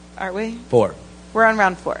we? 4. We're on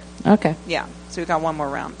round 4. Okay. Yeah, so we got one more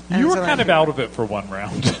round. And You it's were only- kind of out of it for one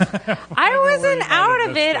round. I wasn't might out have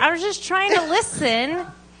of missed it. it. I was just trying to listen,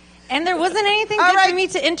 and there wasn't anything All good right. for me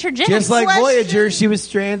to interject. Just like Question. Voyager, she was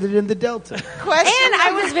stranded in the Delta. Question and I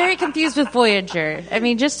number- was very confused with Voyager. I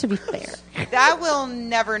mean, just to be fair. That will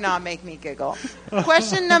never not make me giggle.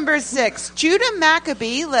 Question number 6. Judah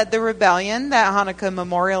Maccabee led the rebellion that Hanukkah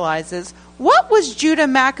memorializes. What was Judah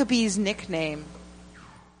Maccabee's nickname?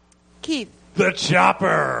 Keith. The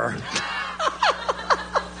Chopper.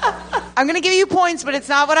 I'm going to give you points, but it's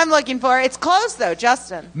not what I'm looking for. It's close, though.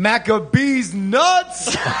 Justin. Maccabee's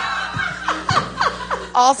nuts.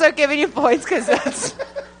 Also giving you points because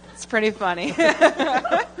it's pretty funny.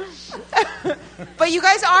 But you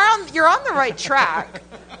guys you're on the right track.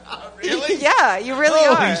 Really? Yeah, you really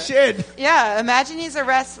are. Holy shit. Yeah, imagine he's a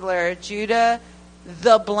wrestler, Judah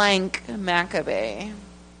the blank Maccabee.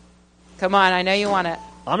 Come on, I know you want it.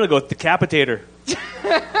 I'm going to go with Decapitator.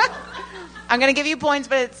 I'm going to give you points,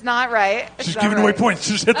 but it's not right. It's She's not giving right. away points.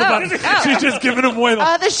 She's hit the button. She's just giving them away.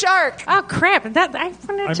 The shark. Oh crap! That I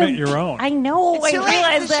wanted I to. meant your own. I know. It's I too late.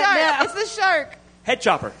 realized It's the that shark. now. It's the shark. Head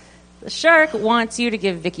Chopper. The shark wants you to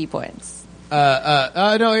give Vicky points.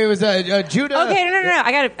 No, it was Judah. Okay, no.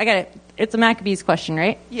 I got it. It's a Maccabees question,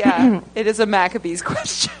 right? Yeah, it is a Maccabees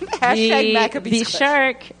question. Hashtag Maccabees the question.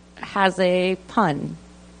 shark has a pun.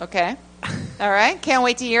 Okay. All right. Can't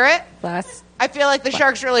wait to hear it. Last I feel like the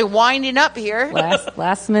shark's really winding up here.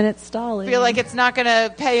 last minute stalling. I feel like it's not going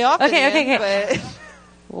to pay off. Okay, in the okay, end, okay.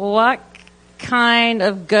 What kind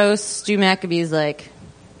of ghosts do Maccabees like?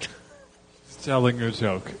 Telling a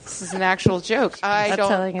joke. But this is an actual joke. I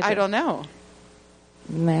telling a joke. don't know.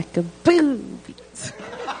 Maccabees.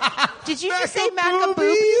 Did you just say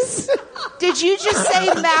Maccaboobies? Did you just say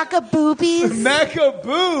Maccaboobies?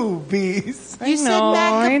 Maccaboobies. You said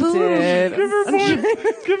I Maccaboobies.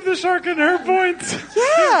 did. Give the shark and her points.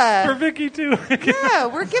 Yeah. For Vicky, too. Yeah,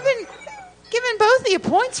 we're giving both of you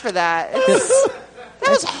points for that. That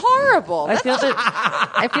was horrible. I feel the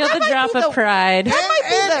might drop be the- of pride. That might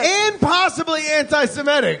be the And possibly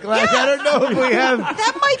anti-Semitic. Like, Yeah. I don't know if we have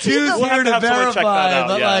that might be Jews the We'll have here to to have someone check that verify. out.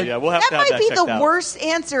 But Yeah, like, yeah. We'll have that to have might that be checked the out. worst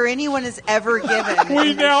answer anyone has ever given. We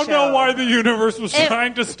in the now know show. why the universe was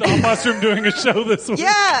trying to stop us from doing a show this week.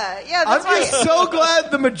 Yeah, I'm that's why. just so glad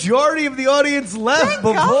the majority of the audience left Thank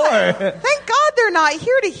before. God. Thank God they're not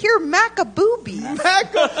here to hear Maccaboobies.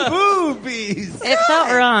 Maccaboobies. It felt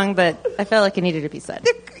wrong, but I felt like it needed to be said.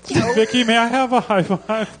 Vicky, may I have a high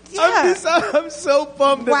five? Yeah. I'm so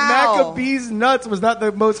bummed that Wow. Maccabees nuts was not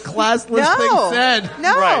the most classless No, thing said.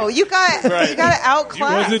 no, Right. you got Right. to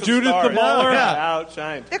outclass. Was it Judith the Mauler?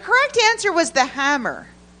 Outshined. The correct answer was the hammer.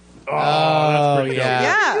 Oh, pretty yeah.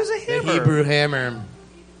 Yeah. It was a The hammer. Hebrew hammer.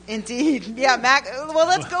 Indeed. Yeah, well,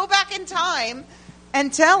 let's go back in time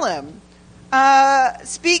and tell him.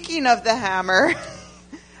 Speaking of the hammer,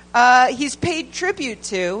 he's paid tribute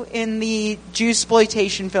to in the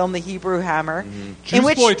Jewsploitation film, The Hebrew Hammer. In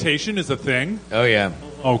which, Jewsploitation is a thing? Oh, yeah.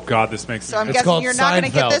 Oh, God, this makes so I'm sense. It's guessing called you're not going to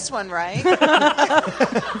get Seinfeld. this one right.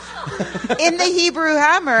 In The Hebrew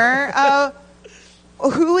Hammer,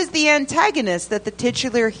 who is the antagonist that the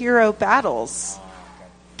titular hero battles?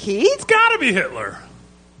 Keith? It's got to be Hitler.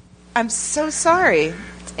 I'm so sorry.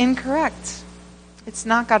 It's incorrect. It's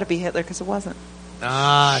not got to be Hitler because it wasn't.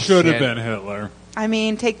 Should have been Hitler. I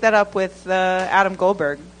mean, take that up with Adam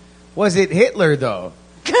Goldberg. Was it Hitler, though?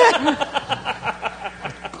 It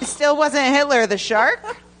still wasn't Hitler, the shark?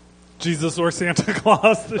 Jesus or Santa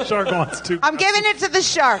Claus. The shark wants to. I'm giving it to the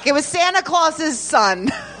shark. It was Santa Claus's son.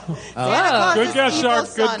 Santa Claus's Good guess, evil shark.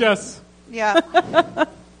 son. Good guess. Yeah.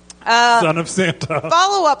 Son of Santa.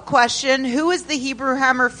 Follow-up question. Who is the Hebrew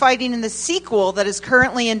Hammer fighting in the sequel that is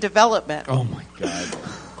currently in development? Oh, my God.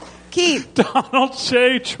 Keith. Donald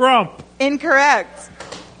J. Trump. Incorrect.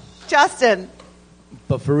 Justin.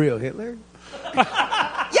 But for real, Hitler?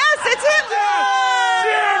 Yes, it's Hitler!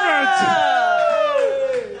 Damn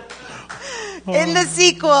it! In the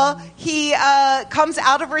sequel, he comes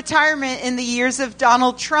out of retirement in the years of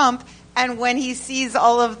Donald Trump, and when he sees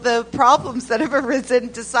all of the problems that have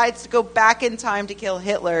arisen, decides to go back in time to kill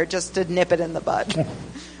Hitler just to nip it in the bud.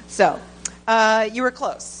 So, you were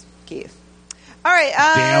close, Keith. All right.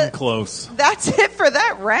 Damn close. That's it for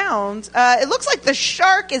that round. It looks like the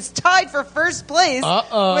shark is tied for first place with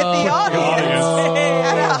the audience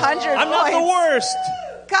at 100 points. I'm not the worst.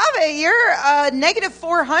 Kaveh, you're negative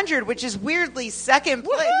 400, which is weirdly second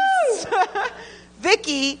place.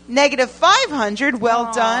 Vicky, negative 500.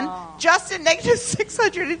 Well done. Justin, negative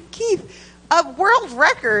 600. And Keith, a world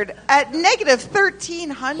record at negative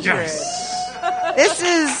 1,300. Yes. This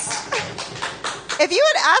is... If you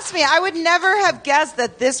had asked me, I would never have guessed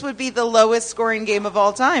that this would be the lowest scoring game of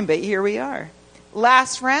all time, but here we are.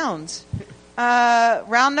 Last round.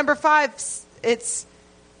 Round number 5. It's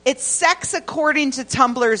sex according to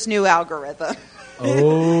Tumblr's new algorithm.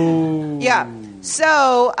 Oh. Yeah.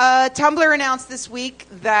 So Tumblr announced this week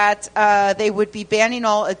that they would be banning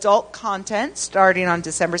all adult content starting on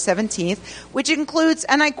December 17th, which includes,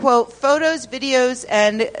 and I quote, photos, videos,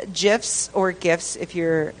 and GIFs, or GIFs if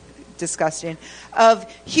you're disgusting,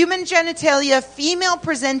 of human genitalia, female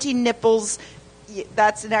presenting nipples,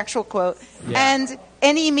 that's an actual quote, and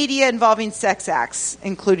any media involving sex acts,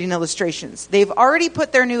 including illustrations. They've already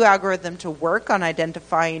put their new algorithm to work on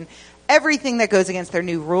identifying everything that goes against their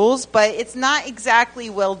new rules, but it's not exactly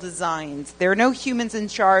well designed. There are no humans in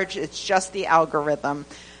charge, it's just the algorithm.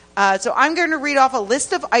 So I'm going to read off a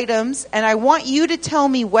list of items, and I want you to tell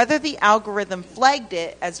me whether the algorithm flagged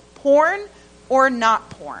it as porn or not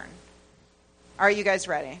porn. Are you guys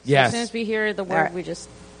ready? Yes. As soon as we hear the word, All right. we just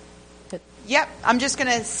hit. Yep. I'm just going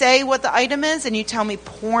to say what the item is, and you tell me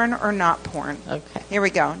porn or not porn. Okay. Here we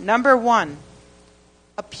go. Number 1,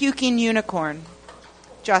 a puking unicorn.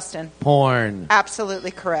 Justin. Porn. Absolutely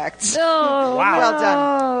correct. Oh, Wow. Well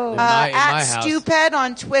done. In my At house. Stupid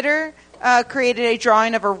on Twitter created a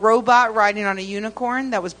drawing of a robot riding on a unicorn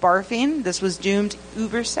that was barfing. This was doomed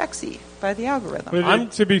uber sexy by the algorithm.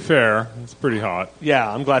 But to be fair, it's pretty hot. Yeah,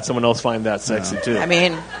 I'm glad someone else finds that sexy too. I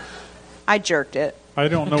mean, I jerked it. I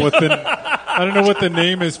don't know what the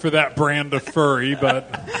name is for that brand of furry,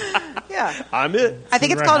 but Yeah. I'm it. I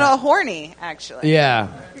think it's called a horny, actually. Yeah.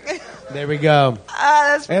 There we go.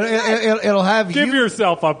 That's pretty good. It'll have give you.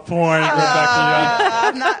 yourself a point,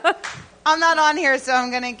 Rebecca. I'm not on here, so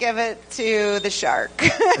I'm going to give it to the shark.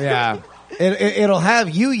 Yeah. It'll have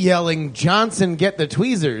you yelling, "Johnson, get the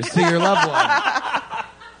tweezers" to your loved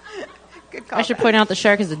one. Good call. I should point out the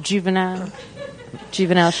shark is a juvenile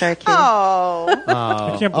shark here. Oh.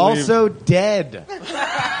 I can't believe Also dead.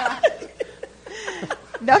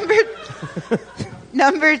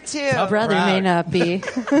 Number 2. Brother may not be.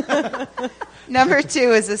 Number 2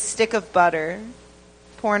 is a stick of butter.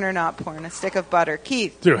 Porn or not porn? A stick of butter.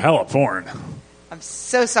 Keith, dude, hella porn. I'm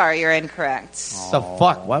so sorry, you're incorrect. The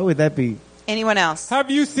fuck? Why would that be? Anyone else?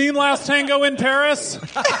 Have you seen Last Tango in Paris?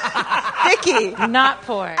 Vicky. Not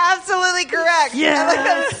porn. Absolutely correct.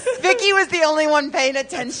 Yes. Vicky was the only one paying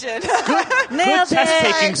attention. Nailed Good test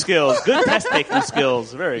it. taking skills. Good test taking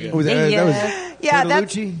skills. Very good. Was that, Yeah. that Yeah, was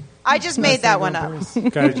that's. Bertolucci? I just made that one up.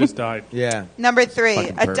 Guy just died. Yeah. Number 3, Fucking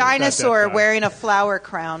a pervert. dinosaur That guy. wearing a flower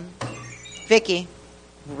crown. Vicky.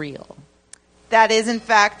 Real. That is, in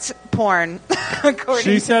fact, porn. According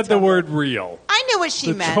She to said the Tumblr. word real. I knew what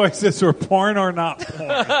she The meant. choices were porn or not porn.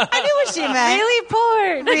 I knew what she meant. Really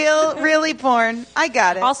porn. Really porn. I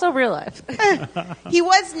got it. Also real life. He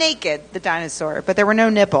was naked, the dinosaur, but there were no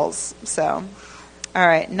nipples. So, all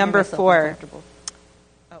right, number Made myself 4. uncomfortable.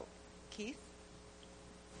 Oh, Keith?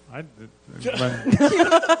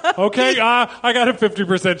 Okay, I got a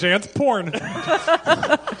 50% chance. Porn.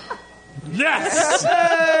 Yes! All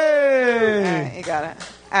right, you got it.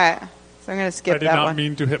 All right, so I'm going to skip I did that not one.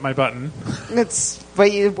 mean to hit my button.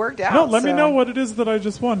 But you worked out. No, let me so. know what it is that I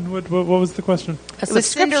just won. What was the question? A It was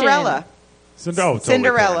subscription. Cinderella.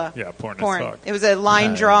 Cinderella. Porn. Yeah, porn. Porn. It was a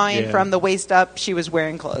line drawing from the waist up. She was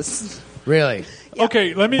wearing clothes. Really? Yeah.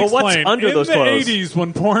 Okay, let me But explain. what's under those clothes? In the 80s,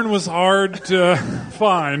 when porn was hard to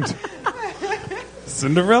find,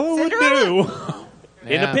 Cinderella would do.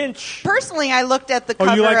 In a pinch. Personally, I looked at the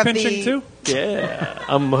cover Oh, you like of pinching too? Yeah.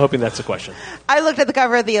 I'm hoping that's a question. I looked at the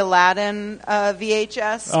cover of the Aladdin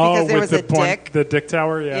VHS because there was a dick. The dick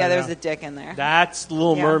tower? Yeah, there was a dick in there. That's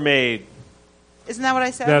Little Yeah. Mermaid. Isn't that what I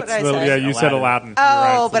said? That's what did I say? yeah, you said Aladdin. Oh,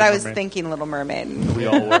 You're right, but I was Mermaid. thinking Little Mermaid. We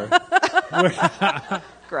all were.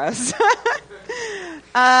 Gross.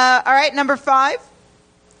 All right, number 5,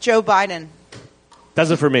 Joe Biden. That's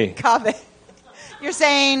it for me. Kaveh. You're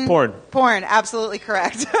saying Porn. Porn, absolutely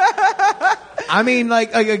correct. I mean,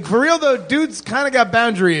 like for real though, dude's kind of got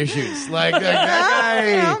boundary issues. Like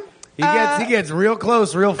that guy, he gets real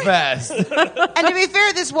close, real fast. And to be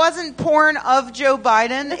fair, this wasn't porn of Joe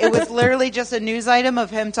Biden. It was literally just a news item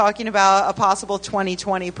of him talking about a possible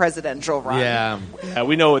 2020 presidential run. Yeah. Yeah,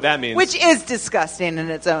 we know what that means. Which is disgusting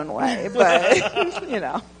in its own way, but, you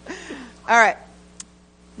know. All right.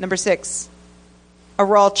 Number 6, a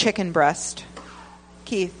raw chicken breast.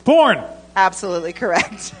 Keith. Porn. Absolutely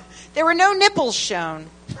correct. There were no nipples shown,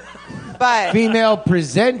 but Female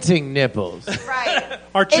presenting nipples. right.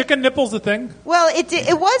 Are chicken nipples a thing? Well,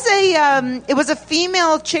 it was a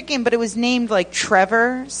female chicken, but it was named like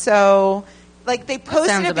Trevor. So, like they posted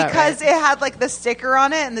sounds it about because right. it had like the sticker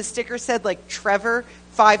on it, and the sticker said like Trevor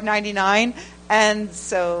 $5.99, and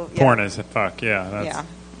so yeah. Porn is fuck. Yeah. That's, Yeah.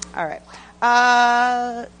 All right.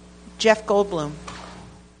 Jeff Goldblum.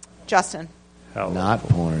 Justin. Hell Not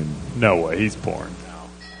porn. No way. He's porn.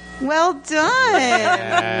 Well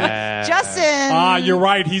done, Justin. You're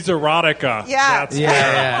right. He's erotica. Yeah. That's Yeah,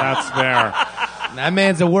 fair. yeah. That's fair. That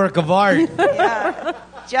man's a work of art. Yeah.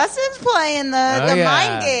 Justin's playing the yeah.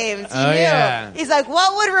 mind games. He Oh, knew. yeah. He's like,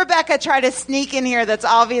 what would Rebecca try to sneak in here that's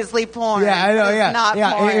obviously porn? Yeah, I know. It's Yeah, not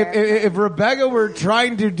yeah. porn. If Rebecca were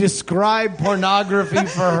trying to describe pornography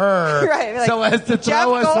for her, Right, like, so as to Jeff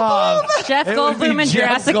throw us Goldblum? off, Jeff it would be Goldblum in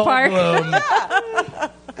Jeff Jurassic Park.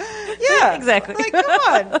 Goldblum. Yeah, Exactly. Like, come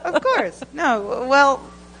on, of course. No,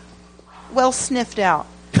 well sniffed out.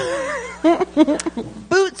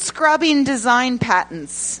 Boot scrubbing design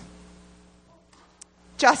patents.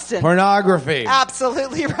 Justin. Pornography.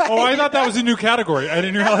 Absolutely right. Oh, I thought that was a new category. I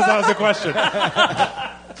didn't realize that was a question.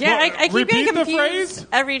 Yeah, I keep Repeat getting the confused phrase?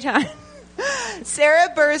 every time. Sarah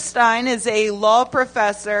Burstein is a law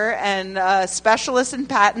professor and specialist in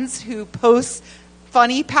patents who posts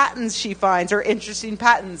funny patents she finds or interesting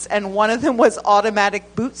patents. And one of them was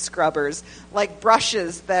automatic boot scrubbers, like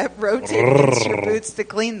brushes that rotate against your boots to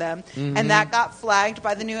clean them. Mm-hmm. And that got flagged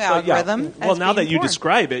by the new algorithm. Well, as now that being you porn.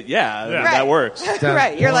 describe it, Yeah. that works.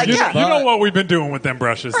 Right. You're like, You, yeah. you know what we've been doing with them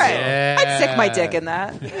brushes. Right. Yeah. I'd stick my dick in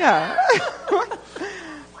that. Yeah.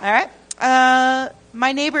 All right.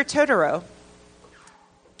 My Neighbor Totoro.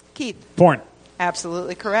 Keith. Porn.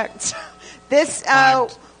 Absolutely correct. This I'm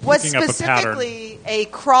was picking up a specifically a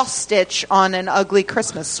cross stitch on an ugly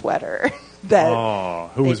Christmas sweater. That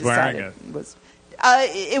Who they was wearing decided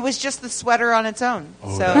it? It was just the sweater on its own.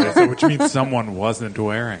 Oh, So which means someone wasn't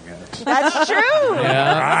wearing it. that's true.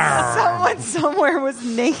 Someone somewhere was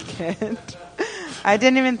naked. I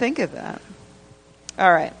didn't even think of that.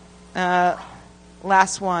 All right.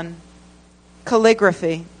 Last one.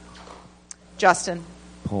 Calligraphy. Justin.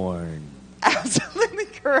 Porn. Absolutely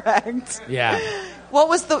correct. Yeah. What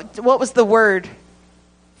was the word?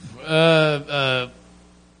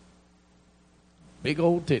 Big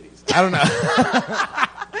old titties. I don't know.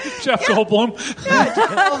 Jeff Goldblum.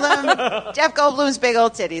 Jeff Goldblum's big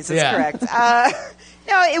old titties is Yeah. correct.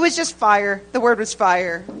 No, it was just fire. The word was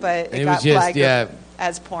fire, but it It got was just, flagged yeah.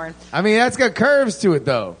 as porn. I mean, that's got curves to it,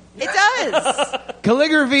 though. It does.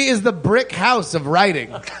 Calligraphy is the brick house of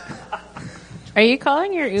writing. Are you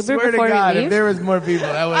calling your Uber Swear to before God, we if leave? there was more people,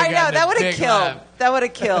 that would I have know that would have killed. That would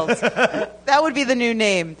have killed. That would be the new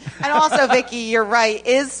name. And also, Vicky, you're right.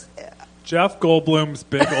 Is Jeff Goldblum's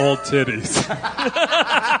big old titties.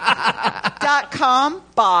 .com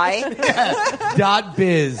by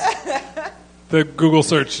 .biz. The Google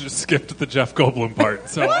search just skipped the Jeff Goldblum part,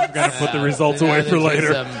 so I'm going to put the results away for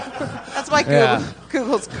later. that's why Yeah.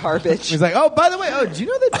 Google's garbage. He's like, oh, by the way, did you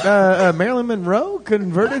know that Marilyn Monroe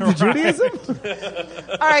converted to Judaism?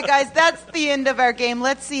 All right, guys, that's the end of our game.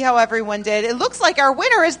 Let's see how everyone did. It looks like our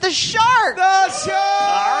winner is the shark. Damn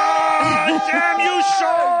you,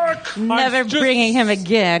 shark! Never bringing him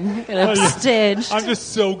again. Stitched. I'm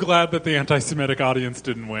just so glad that the anti-Semitic audience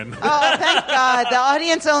didn't win. Oh, thank God. The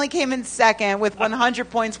audience only came in second with 100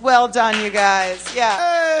 points. Well done, you guys.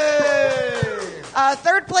 Yeah. Hey!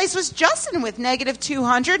 Third place was Justin with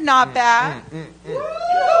 -200. Not bad.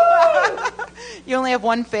 You only have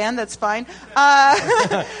one fan. That's fine.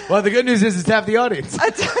 Well, the good news is it's half the audience.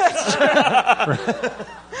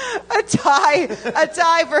 A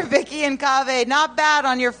tie for Vicky and Kaveh. Not bad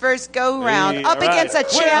on your first go round. Hey, Up against a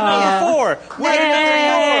champion. Winner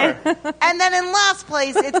number 4. And then in last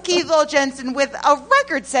place, it's Keith Jensen with a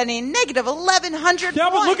record-setting -1,100 Yeah,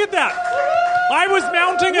 but look at that. I was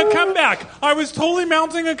mounting a comeback. I was totally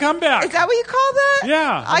mounting a comeback. Is that what you call that?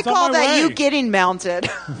 Yeah, I it's on call my that way. you getting mounted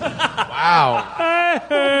Wow.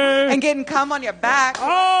 Hey. and getting cum on your back.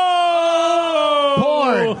 Oh!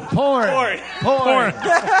 Porn.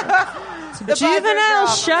 The Juvenile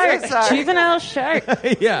buzzer shark. drop. So sorry. Juvenile shark.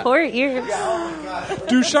 Yeah. Poor ears.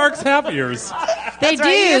 Do sharks have ears? They That's right,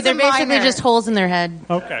 he do. is They're a basically minor. just holes in their head.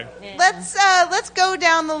 Okay. Let's go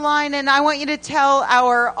down the line, and I want you to tell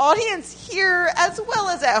our audience here as well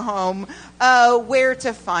as at home where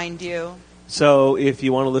to find you. So if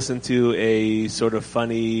you want to listen to a sort of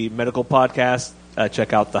funny medical podcast,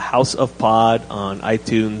 check out The House of Pod on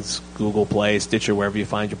iTunes, Google Play, Stitcher, wherever you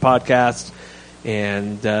find your podcasts.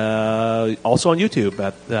 And also on YouTube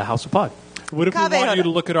at The House of Pod. What if we Kaveh, want you to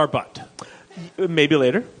look at our butt? Maybe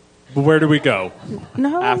later. Where do we go?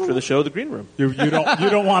 No. After the show, the green room. You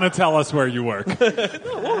don't want to tell us where you work.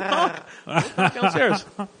 Downstairs.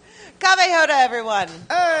 Kaveh Hoda, everyone.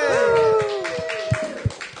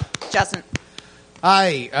 Justin.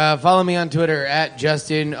 Hi, follow me on Twitter at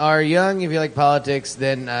Justin R. Young. If you like politics,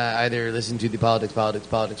 then either listen to the Politics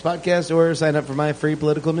podcast or sign up for my free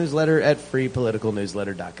political newsletter at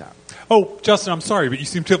freepoliticalnewsletter.com. Oh, Justin, I'm sorry, but you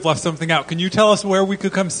seem to have left something out. Can you tell us where we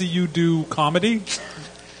could come see you do comedy?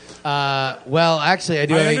 Well, actually, I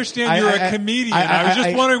do. I understand you're a comedian. I was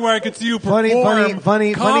just wondering where I could see you perform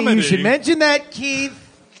Funny. comedy. You should mention that, Keith.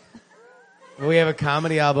 We have a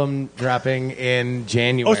comedy album dropping in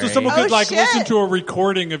January. Oh, so someone could shit. listen to a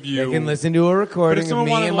recording of you. They can listen to a But if recording of someone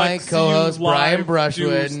me wanted and to, my see co-host you live Brian do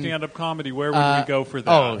Brushwood. stand-up comedy, where would we go for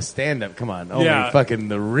that? Oh, stand-up! Come on, only Yeah. fucking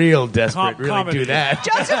the real desperate really comedy. do that.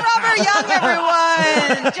 Justin Robert Young,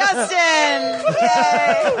 everyone. Justin.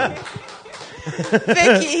 Yay.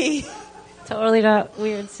 Vicky. Totally not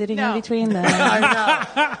weird sitting No. in between them. I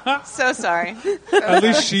know. So sorry. At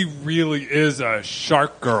least she really is a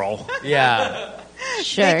shark girl. Yeah,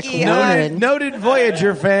 Shark. Vicky, noted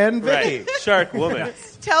Voyager fan, Vicky. Right. Shark woman.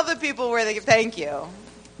 Tell the people where they can. Thank you.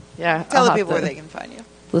 Yeah. Tell I'll the have people to where they can find you.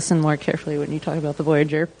 listen more carefully when you talk about the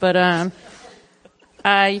Voyager. But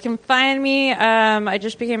you can find me. I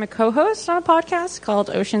just became a co-host on a podcast called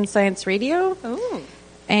Ocean Science Radio. Ooh.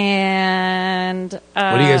 And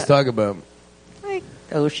What do you guys talk about? like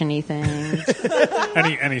oceany things.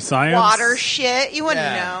 Any science? Water shit. You wouldn't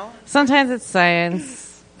Yeah. know. Sometimes it's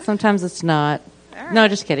science. Sometimes it's not. right. No,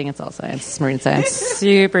 just kidding. It's all science. It's marine science.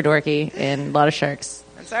 Super dorky and a lot of sharks.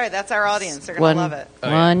 That's all right. That's our audience. They're going to love it.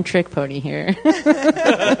 One trick pony here.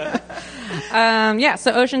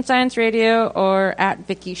 So Ocean Science Radio or at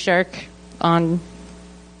Vicky Shark on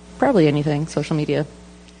probably anything, social media.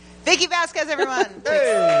 Vicky Vasquez, everyone.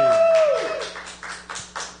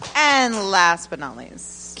 And last but not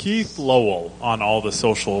least, Keith Lowell on all the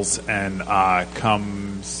socials, and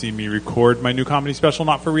come see me record my new comedy special,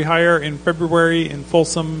 Not for Rehire, in February in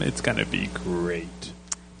Folsom. It's going to be great.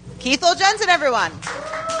 Keith Jensen, everyone.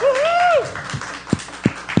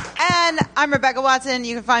 And I'm Rebecca Watson.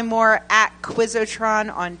 You can find more at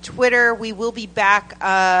Quizotron on Twitter. We will be back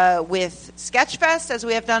with Sketchfest, as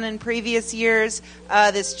we have done in previous years,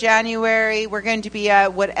 this January. We're going to be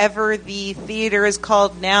at whatever the theater is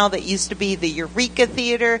called now that used to be the Eureka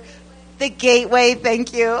Theater. The Gateway,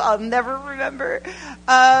 thank you. I'll never remember.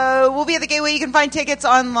 We'll be at the Gateway. You can find tickets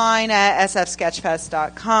online at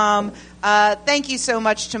sfsketchfest.com. Thank you so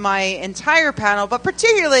much to my entire panel, but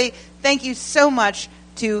particularly thank you so much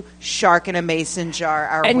to Shark in a Mason Jar,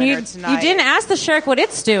 our And winner you tonight. didn't ask the shark what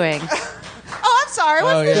it's doing. Oh, I'm sorry.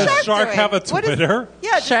 What's the yeah. shark Does Shark doing? have a What is- Twitter?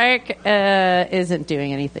 Yeah. Shark isn't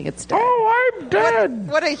doing anything. It's dead. I'm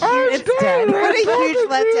dead. What a huge, what a huge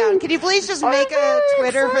letdown. Can you please just make a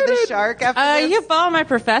Twitter for the shark after this? You can follow my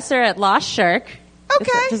professor at Lost Shark.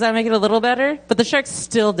 Okay. Does that make it a little better? But the shark's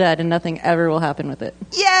still dead, and nothing ever will happen with it.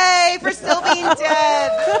 Yay for still being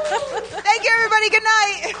dead. Thank you, everybody. Good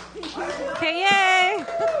night. Okay, yay!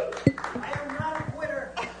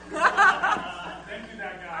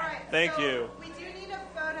 Thank you. We do